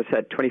 as I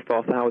said,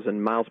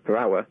 24,000 miles per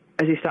hour,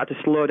 as he started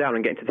to slow down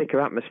and get into thicker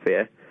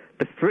atmosphere,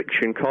 the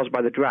friction caused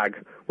by the drag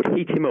would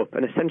heat him up,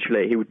 and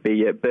essentially he would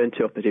be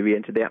burnt up as he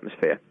re-entered the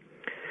atmosphere.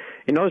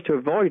 In order to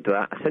avoid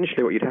that,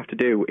 essentially what you'd have to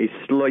do is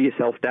slow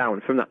yourself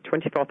down from that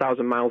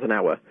 24,000 miles an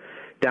hour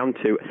down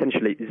to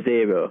essentially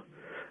zero.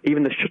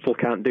 Even the shuttle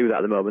can't do that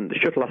at the moment. The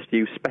shuttle has to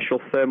use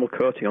special thermal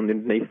coating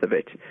underneath of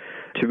it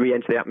to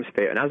re-enter the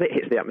atmosphere. And as it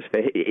hits the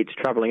atmosphere, it's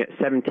travelling at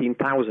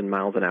 17,000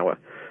 miles an hour.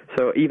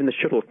 So even the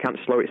shuttle can't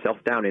slow itself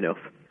down enough.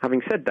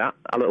 Having said that,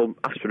 our little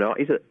astronaut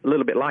is a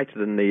little bit lighter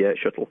than the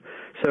shuttle.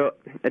 So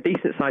a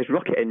decent-sized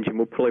rocket engine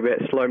will probably be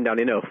able to slow him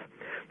down enough.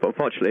 But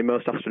unfortunately,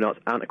 most astronauts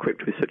aren't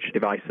equipped with such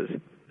devices.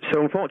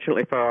 So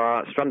unfortunately for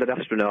our stranded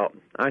astronaut,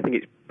 I think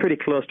it's pretty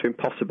close to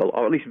impossible,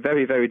 or at least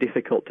very, very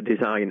difficult to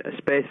design a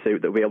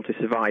spacesuit that will be able to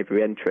survive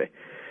re-entry.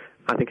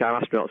 I think our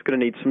astronaut's going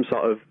to need some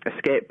sort of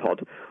escape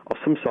pod or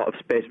some sort of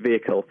space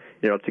vehicle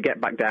in order to get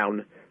back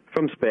down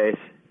from space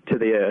to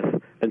the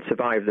Earth and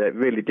survive the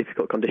really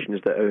difficult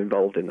conditions that are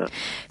involved in that.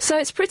 So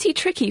it's pretty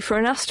tricky for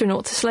an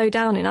astronaut to slow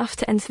down enough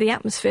to enter the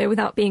atmosphere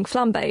without being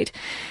flambéed.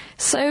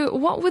 So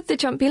what would the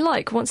jump be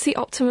like once the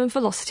optimum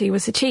velocity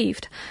was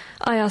achieved?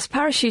 I asked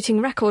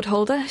parachuting record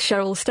holder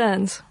Cheryl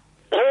Stearns.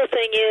 The whole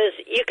thing is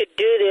you could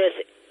do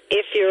this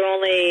if you're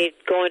only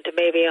going to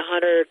maybe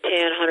 110,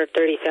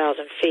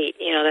 130,000 feet.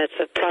 You know,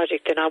 that's a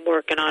project that I'm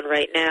working on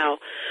right now.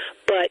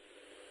 But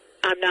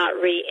I'm not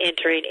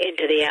re-entering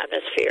into the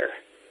atmosphere.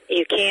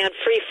 You can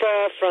free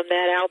fall from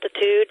that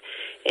altitude,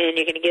 and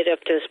you can get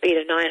up to a speed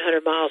of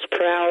 900 miles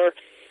per hour,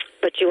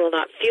 but you will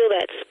not feel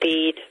that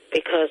speed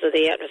because of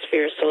the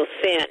atmosphere is so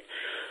thin.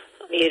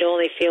 You'd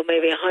only feel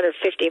maybe 150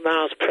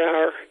 miles per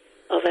hour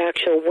of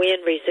actual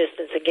wind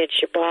resistance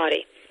against your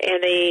body.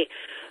 And the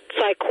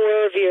side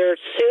core of your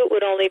suit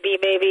would only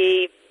be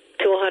maybe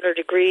 200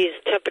 degrees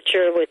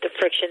temperature with the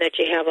friction that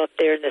you have up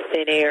there in the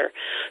thin air.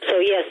 So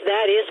yes,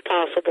 that is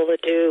possible to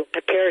do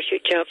a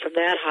parachute jump from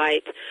that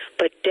height,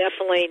 but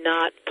definitely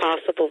not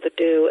possible to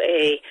do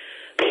a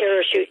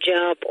parachute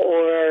jump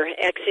or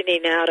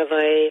exiting out of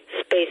a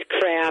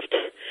spacecraft,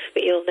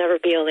 but you'll never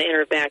be able to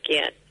enter back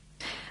in.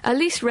 At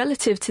least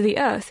relative to the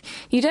Earth,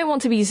 you don't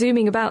want to be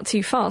zooming about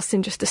too fast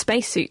in just a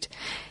spacesuit.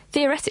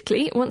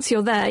 Theoretically, once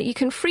you're there, you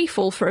can free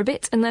fall for a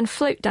bit and then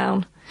float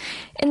down.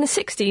 In the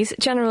 60s,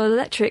 General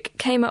Electric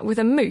came up with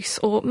a MOOS,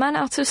 or Man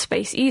Out of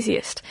Space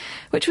Easiest,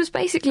 which was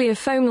basically a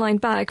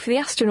foam-lined bag for the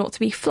astronaut to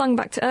be flung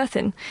back to Earth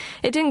in.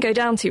 It didn't go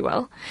down too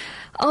well.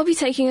 I'll be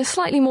taking a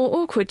slightly more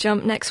awkward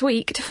jump next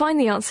week to find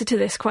the answer to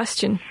this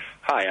question.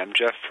 Hi, I'm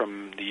Jeff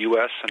from the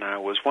U.S., and I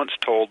was once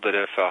told that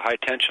if a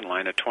high-tension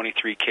line, a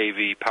 23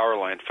 kV power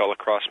line, fell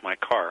across my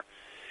car,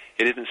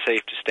 it isn't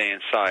safe to stay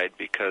inside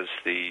because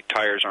the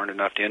tires aren't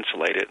enough to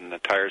insulate it, and the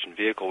tires and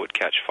vehicle would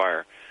catch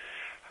fire.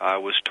 I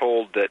was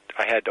told that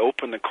I had to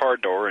open the car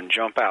door and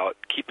jump out,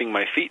 keeping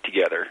my feet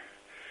together,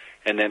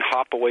 and then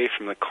hop away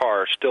from the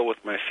car, still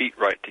with my feet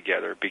right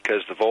together,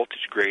 because the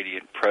voltage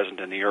gradient present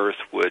in the earth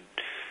would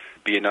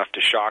be enough to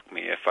shock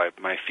me if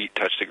my feet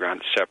touched the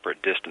ground at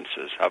separate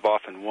distances. I've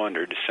often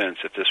wondered since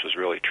if this was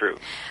really true.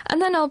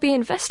 And then I'll be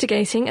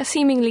investigating a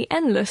seemingly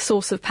endless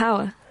source of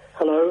power.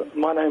 Hello,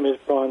 my name is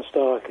Brian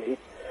Starkey,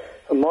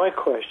 and my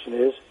question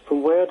is,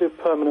 from where do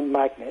permanent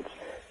magnets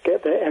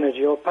get their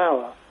energy or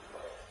power?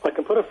 I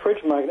can put a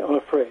fridge magnet on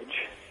a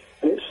fridge,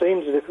 and it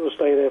seems as if it will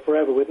stay there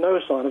forever with no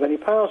sign of any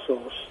power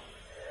source.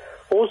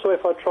 Also,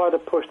 if I try to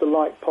push the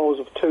like poles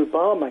of two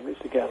bar magnets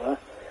together,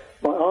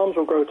 my arms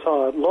will grow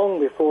tired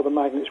long before the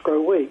magnets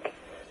grow weak.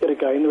 Yet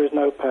again, there is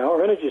no power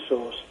or energy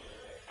source.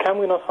 Can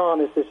we not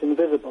harness this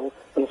invisible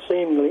and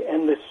seemingly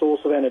endless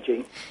source of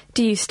energy?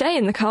 Do you stay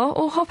in the car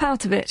or hop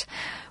out of it?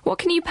 What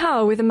can you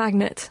power with a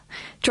magnet?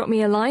 Drop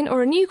me a line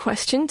or a new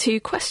question to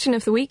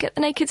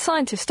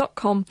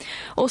questionoftheweek@thenakedscientist.com,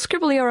 or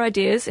scribble your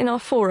ideas in our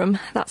forum.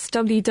 That's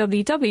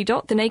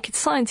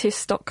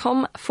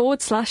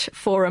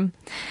www.thenakedscientist.com/forum.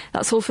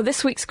 That's all for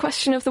this week's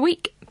Question of the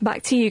Week.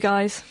 Back to you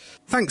guys.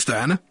 Thanks,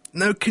 Diana.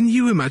 Now, can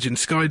you imagine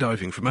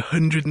skydiving from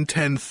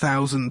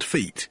 110,000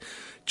 feet?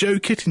 Joe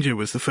Kittinger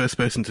was the first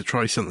person to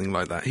try something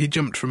like that. He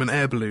jumped from an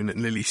air balloon at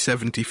nearly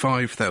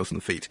 75,000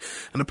 feet.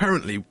 And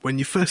apparently, when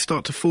you first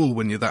start to fall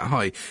when you're that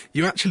high,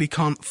 you actually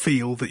can't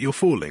feel that you're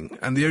falling.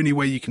 And the only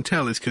way you can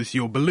tell is because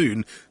your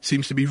balloon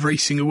seems to be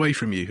racing away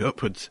from you,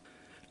 upwards.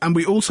 And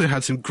we also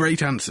had some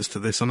great answers to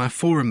this on our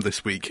forum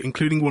this week,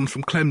 including one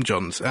from Clem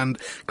Johns. And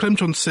Clem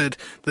Johns said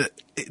that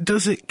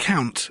does it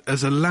count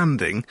as a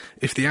landing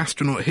if the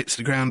astronaut hits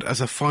the ground as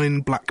a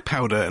fine black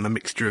powder and a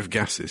mixture of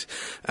gases?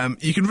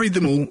 You can read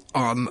them all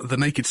on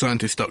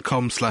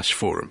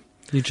thenakedscientist.com/forum.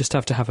 You just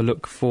have to have a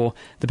look for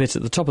the bit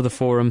at the top of the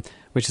forum,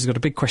 which has got a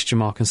big question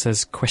mark and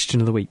says Question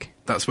of the Week.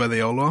 That's where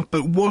they all are.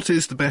 But what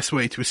is the best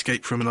way to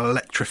escape from an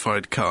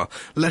electrified car?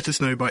 Let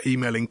us know by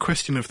emailing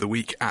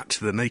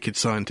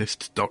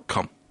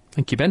questionoftheweek@thenakedscientist.com.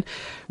 Thank you, Ben.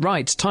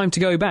 Right, time to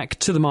go back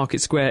to the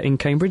Market Square in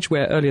Cambridge,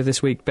 where earlier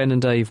this week Ben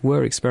and Dave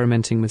were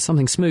experimenting with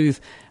something smooth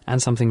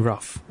and something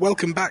rough.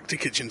 Welcome back to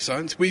Kitchen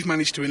Science. We've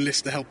managed to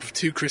enlist the help of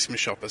two Christmas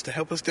shoppers to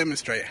help us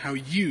demonstrate how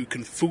you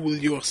can fool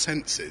your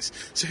senses.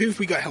 So who have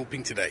we got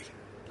helping today?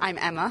 I'm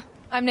Emma.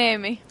 I'm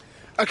Naomi.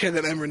 OK,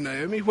 then Emma and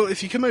Naomi. Well,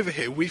 if you come over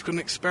here, we've got an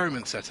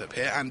experiment set up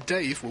here, and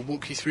Dave will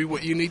walk you through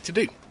what you need to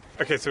do.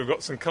 OK, so we've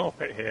got some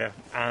carpet here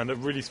and a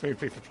really smooth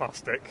piece of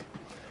plastic.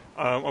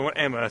 I want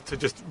Emma to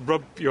just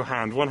rub your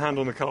hand, one hand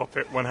on the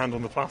carpet, one hand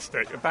on the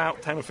plastic,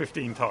 about 10 or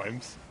 15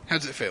 times. How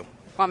does it feel?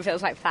 One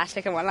feels like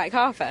plastic and one like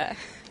carpet.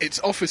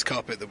 It's office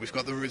carpet that we've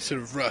got, the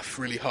sort of rough,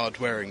 really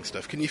hard-wearing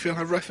stuff. Can you feel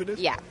how rough it is?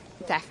 Yeah,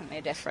 definitely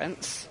a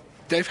difference.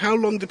 Dave, how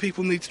long do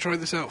people need to try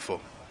this out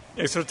for?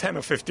 Yeah, sort of 10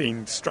 or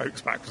 15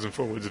 strokes backwards and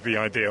forwards would be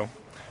ideal.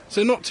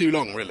 So not too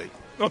long, really?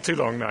 Not too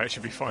long, no, it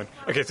should be fine.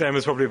 OK, so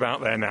Emma's probably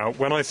about there now.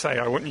 When I say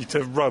I want you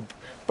to rub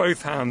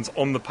both hands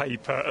on the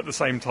paper at the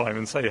same time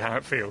and say how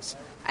it feels.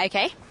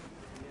 OK.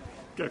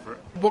 Go for it.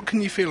 What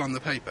can you feel on the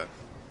paper?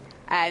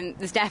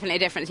 There's definitely a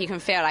difference. You can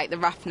feel like the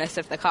roughness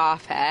of the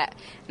carpet and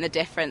the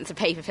difference. The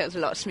paper feels a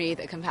lot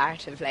smoother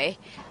comparatively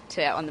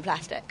to on the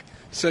plastic.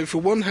 So for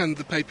one hand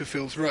the paper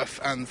feels rough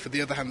and for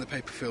the other hand the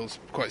paper feels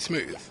quite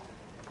smooth?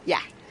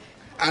 Yeah.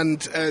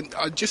 And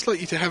I'd just like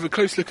you to have a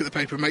close look at the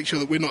paper and make sure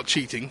that we're not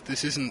cheating.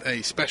 This isn't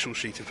a special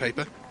sheet of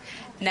paper.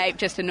 Nope,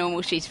 just a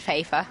normal sheet of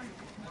paper.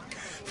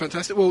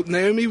 Fantastic. Well,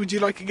 Naomi, would you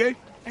like a go?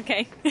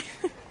 Okay.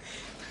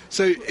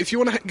 So if you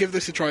want to give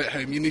this a try at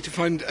home, you need to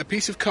find a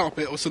piece of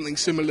carpet or something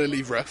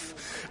similarly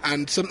rough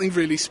and something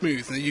really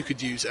smooth. Now, you could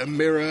use a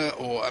mirror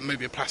or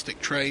maybe a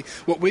plastic tray.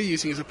 What we're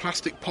using is a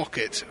plastic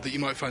pocket that you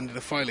might find in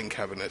a filing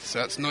cabinet, so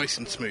that's nice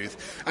and smooth,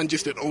 and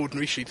just an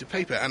ordinary sheet of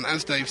paper. And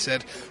as Dave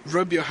said,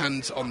 rub your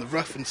hands on the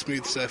rough and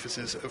smooth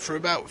surfaces for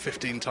about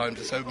 15 times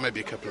or so,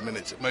 maybe a couple of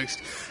minutes at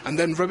most, and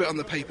then rub it on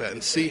the paper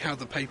and see how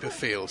the paper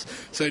feels.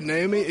 So,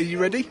 Naomi, are you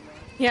ready?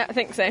 Yeah, I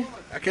think so.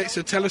 OK,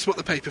 so tell us what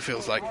the paper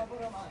feels like.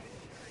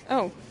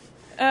 Oh,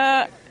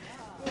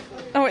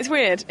 it's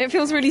weird. It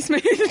feels really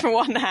smooth for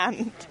one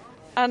hand.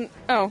 And,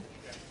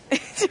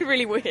 it's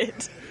really weird.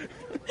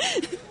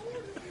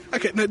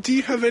 OK, now, do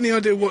you have any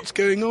idea what's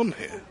going on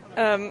here?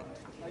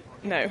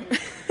 No.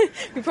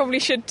 We probably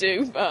should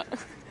do, but...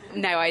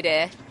 No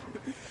idea.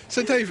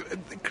 So, Dave,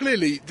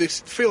 clearly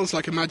this feels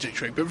like a magic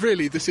trick, but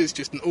really this is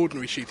just an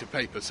ordinary sheet of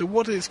paper. So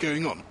what is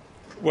going on?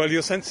 Well,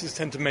 your senses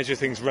tend to measure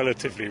things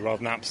relatively rather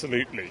than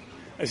absolutely.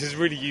 This is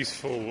really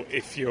useful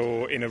if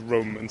you're in a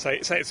room and say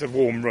it's a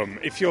warm room.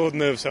 If your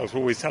nerve cells are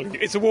always telling you,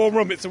 it's a warm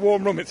room, it's a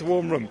warm room, it's a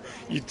warm room,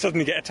 you'd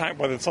suddenly get attacked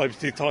by the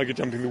saber-toothed tiger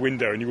jumping the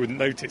window and you wouldn't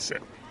notice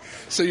it.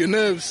 So your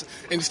nerves,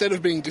 instead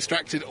of being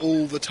distracted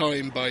all the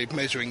time by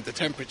measuring the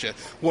temperature,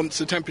 once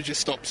the temperature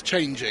stops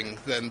changing,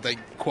 then they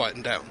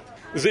quieten down.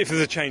 As if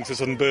there's a change, a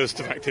sudden burst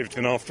of activity,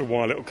 and after a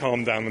while it'll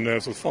calm down, the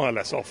nerves will fire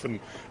less often,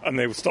 and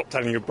they will stop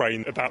telling your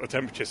brain about the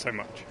temperature so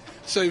much.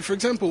 So, for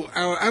example,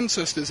 our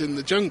ancestors in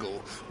the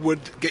jungle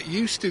would get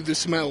used to the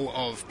smell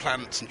of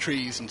plants and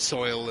trees and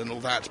soil and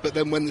all that, but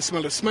then when the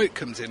smell of smoke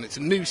comes in, it's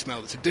a new smell,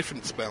 it's a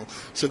different smell,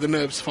 so the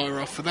nerves fire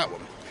off for that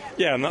one.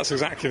 Yeah, and that's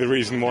exactly the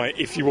reason why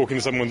if you walk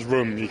into someone's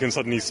room, you can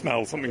suddenly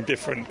smell something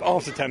different.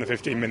 After 10 or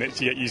 15 minutes,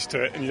 you get used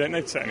to it and you don't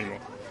notice it anymore.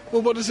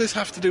 Well, what does this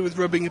have to do with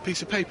rubbing a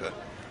piece of paper?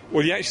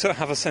 Well, you actually sort of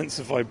have a sense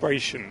of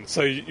vibration.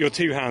 So your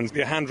two hands,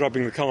 your hand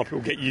rubbing the carpet will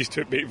get used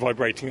to it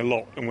vibrating a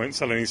lot and won't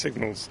send any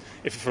signals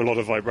if for a lot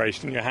of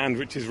vibration. Your hand,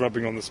 which is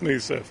rubbing on the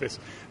smooth surface,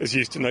 is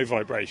used to no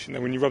vibration.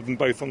 And when you rub them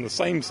both on the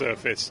same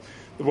surface,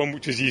 the one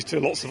which is used to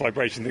lots of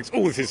vibration thinks,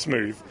 oh, this is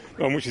smooth.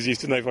 The one which is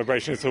used to no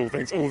vibration at all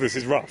thinks, oh, this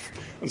is rough.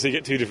 And so you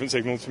get two different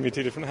signals from your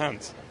two different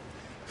hands.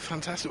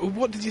 Fantastic. Well,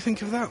 what did you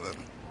think of that, then?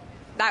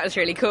 That was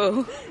really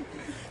cool.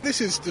 This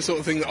is the sort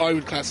of thing that I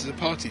would class as a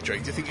party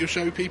trick. Do you think you'll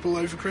show people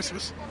over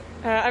Christmas?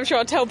 I'm sure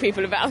I'll tell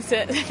people about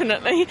it,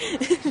 definitely.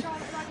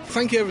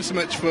 Thank you ever so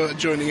much for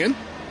joining in.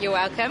 You're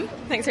welcome.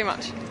 Thanks so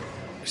much.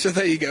 So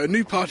there you go, a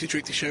new party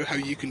trick to show how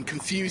you can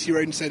confuse your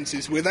own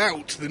senses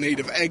without the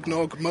need of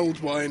eggnog, mulled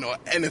wine or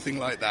anything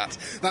like that.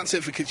 That's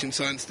it for Kitchen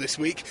Science this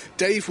week.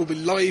 Dave will be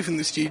live in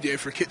the studio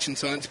for Kitchen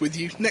Science with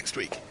you next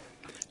week.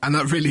 And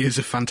that really is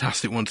a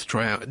fantastic one to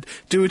try out.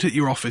 Do it at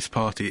your office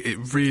party.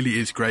 It really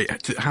is great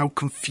how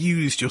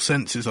confused your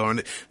senses are.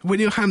 And when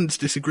your hands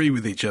disagree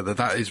with each other,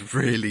 that is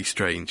really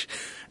strange.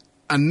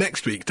 And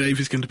next week, Dave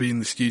is going to be in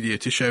the studio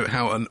to show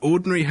how an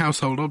ordinary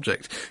household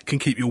object can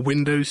keep your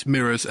windows,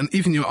 mirrors, and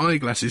even your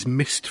eyeglasses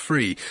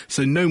mist-free,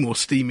 so no more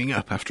steaming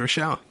up after a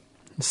shower.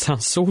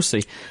 Sounds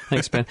saucy.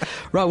 Thanks, Ben.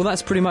 Right, well,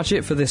 that's pretty much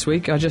it for this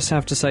week. I just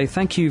have to say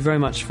thank you very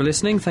much for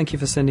listening. Thank you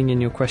for sending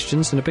in your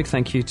questions, and a big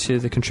thank you to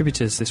the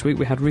contributors this week.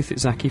 We had Ruth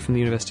Itzhaki from the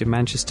University of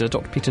Manchester,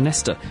 Dr. Peter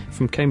Nestor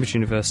from Cambridge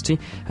University,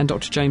 and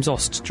Dr. James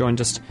Ost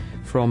joined us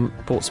from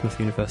Portsmouth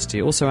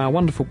University. Also, our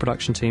wonderful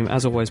production team,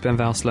 as always, Ben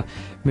Valsler,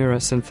 Mira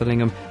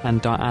Sinthalingham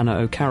and Diana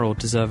O'Carroll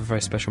deserve a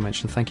very special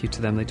mention. Thank you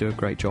to them. They do a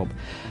great job.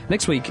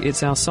 Next week,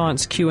 it's our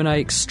Science Q&A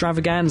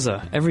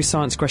extravaganza. Every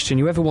science question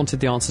you ever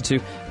wanted the answer to,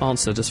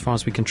 answered as far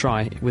as we can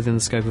try within the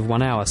scope of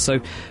 1 hour. So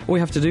all you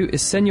have to do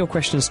is send your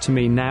questions to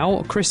me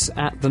now,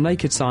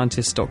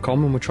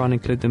 chris@thenakedscientist.com, and we'll try and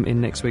include them in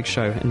next week's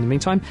show. In the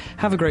meantime,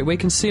 have a great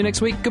week and see you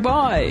next week.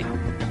 Goodbye!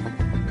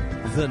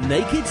 The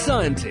Naked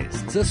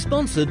Scientists are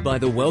sponsored by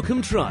the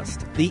Wellcome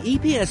Trust, the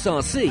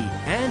EPSRC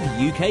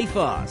and UK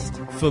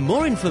Fast. For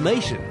more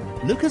information,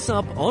 look us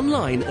up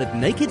online at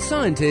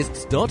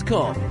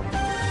nakedscientists.com.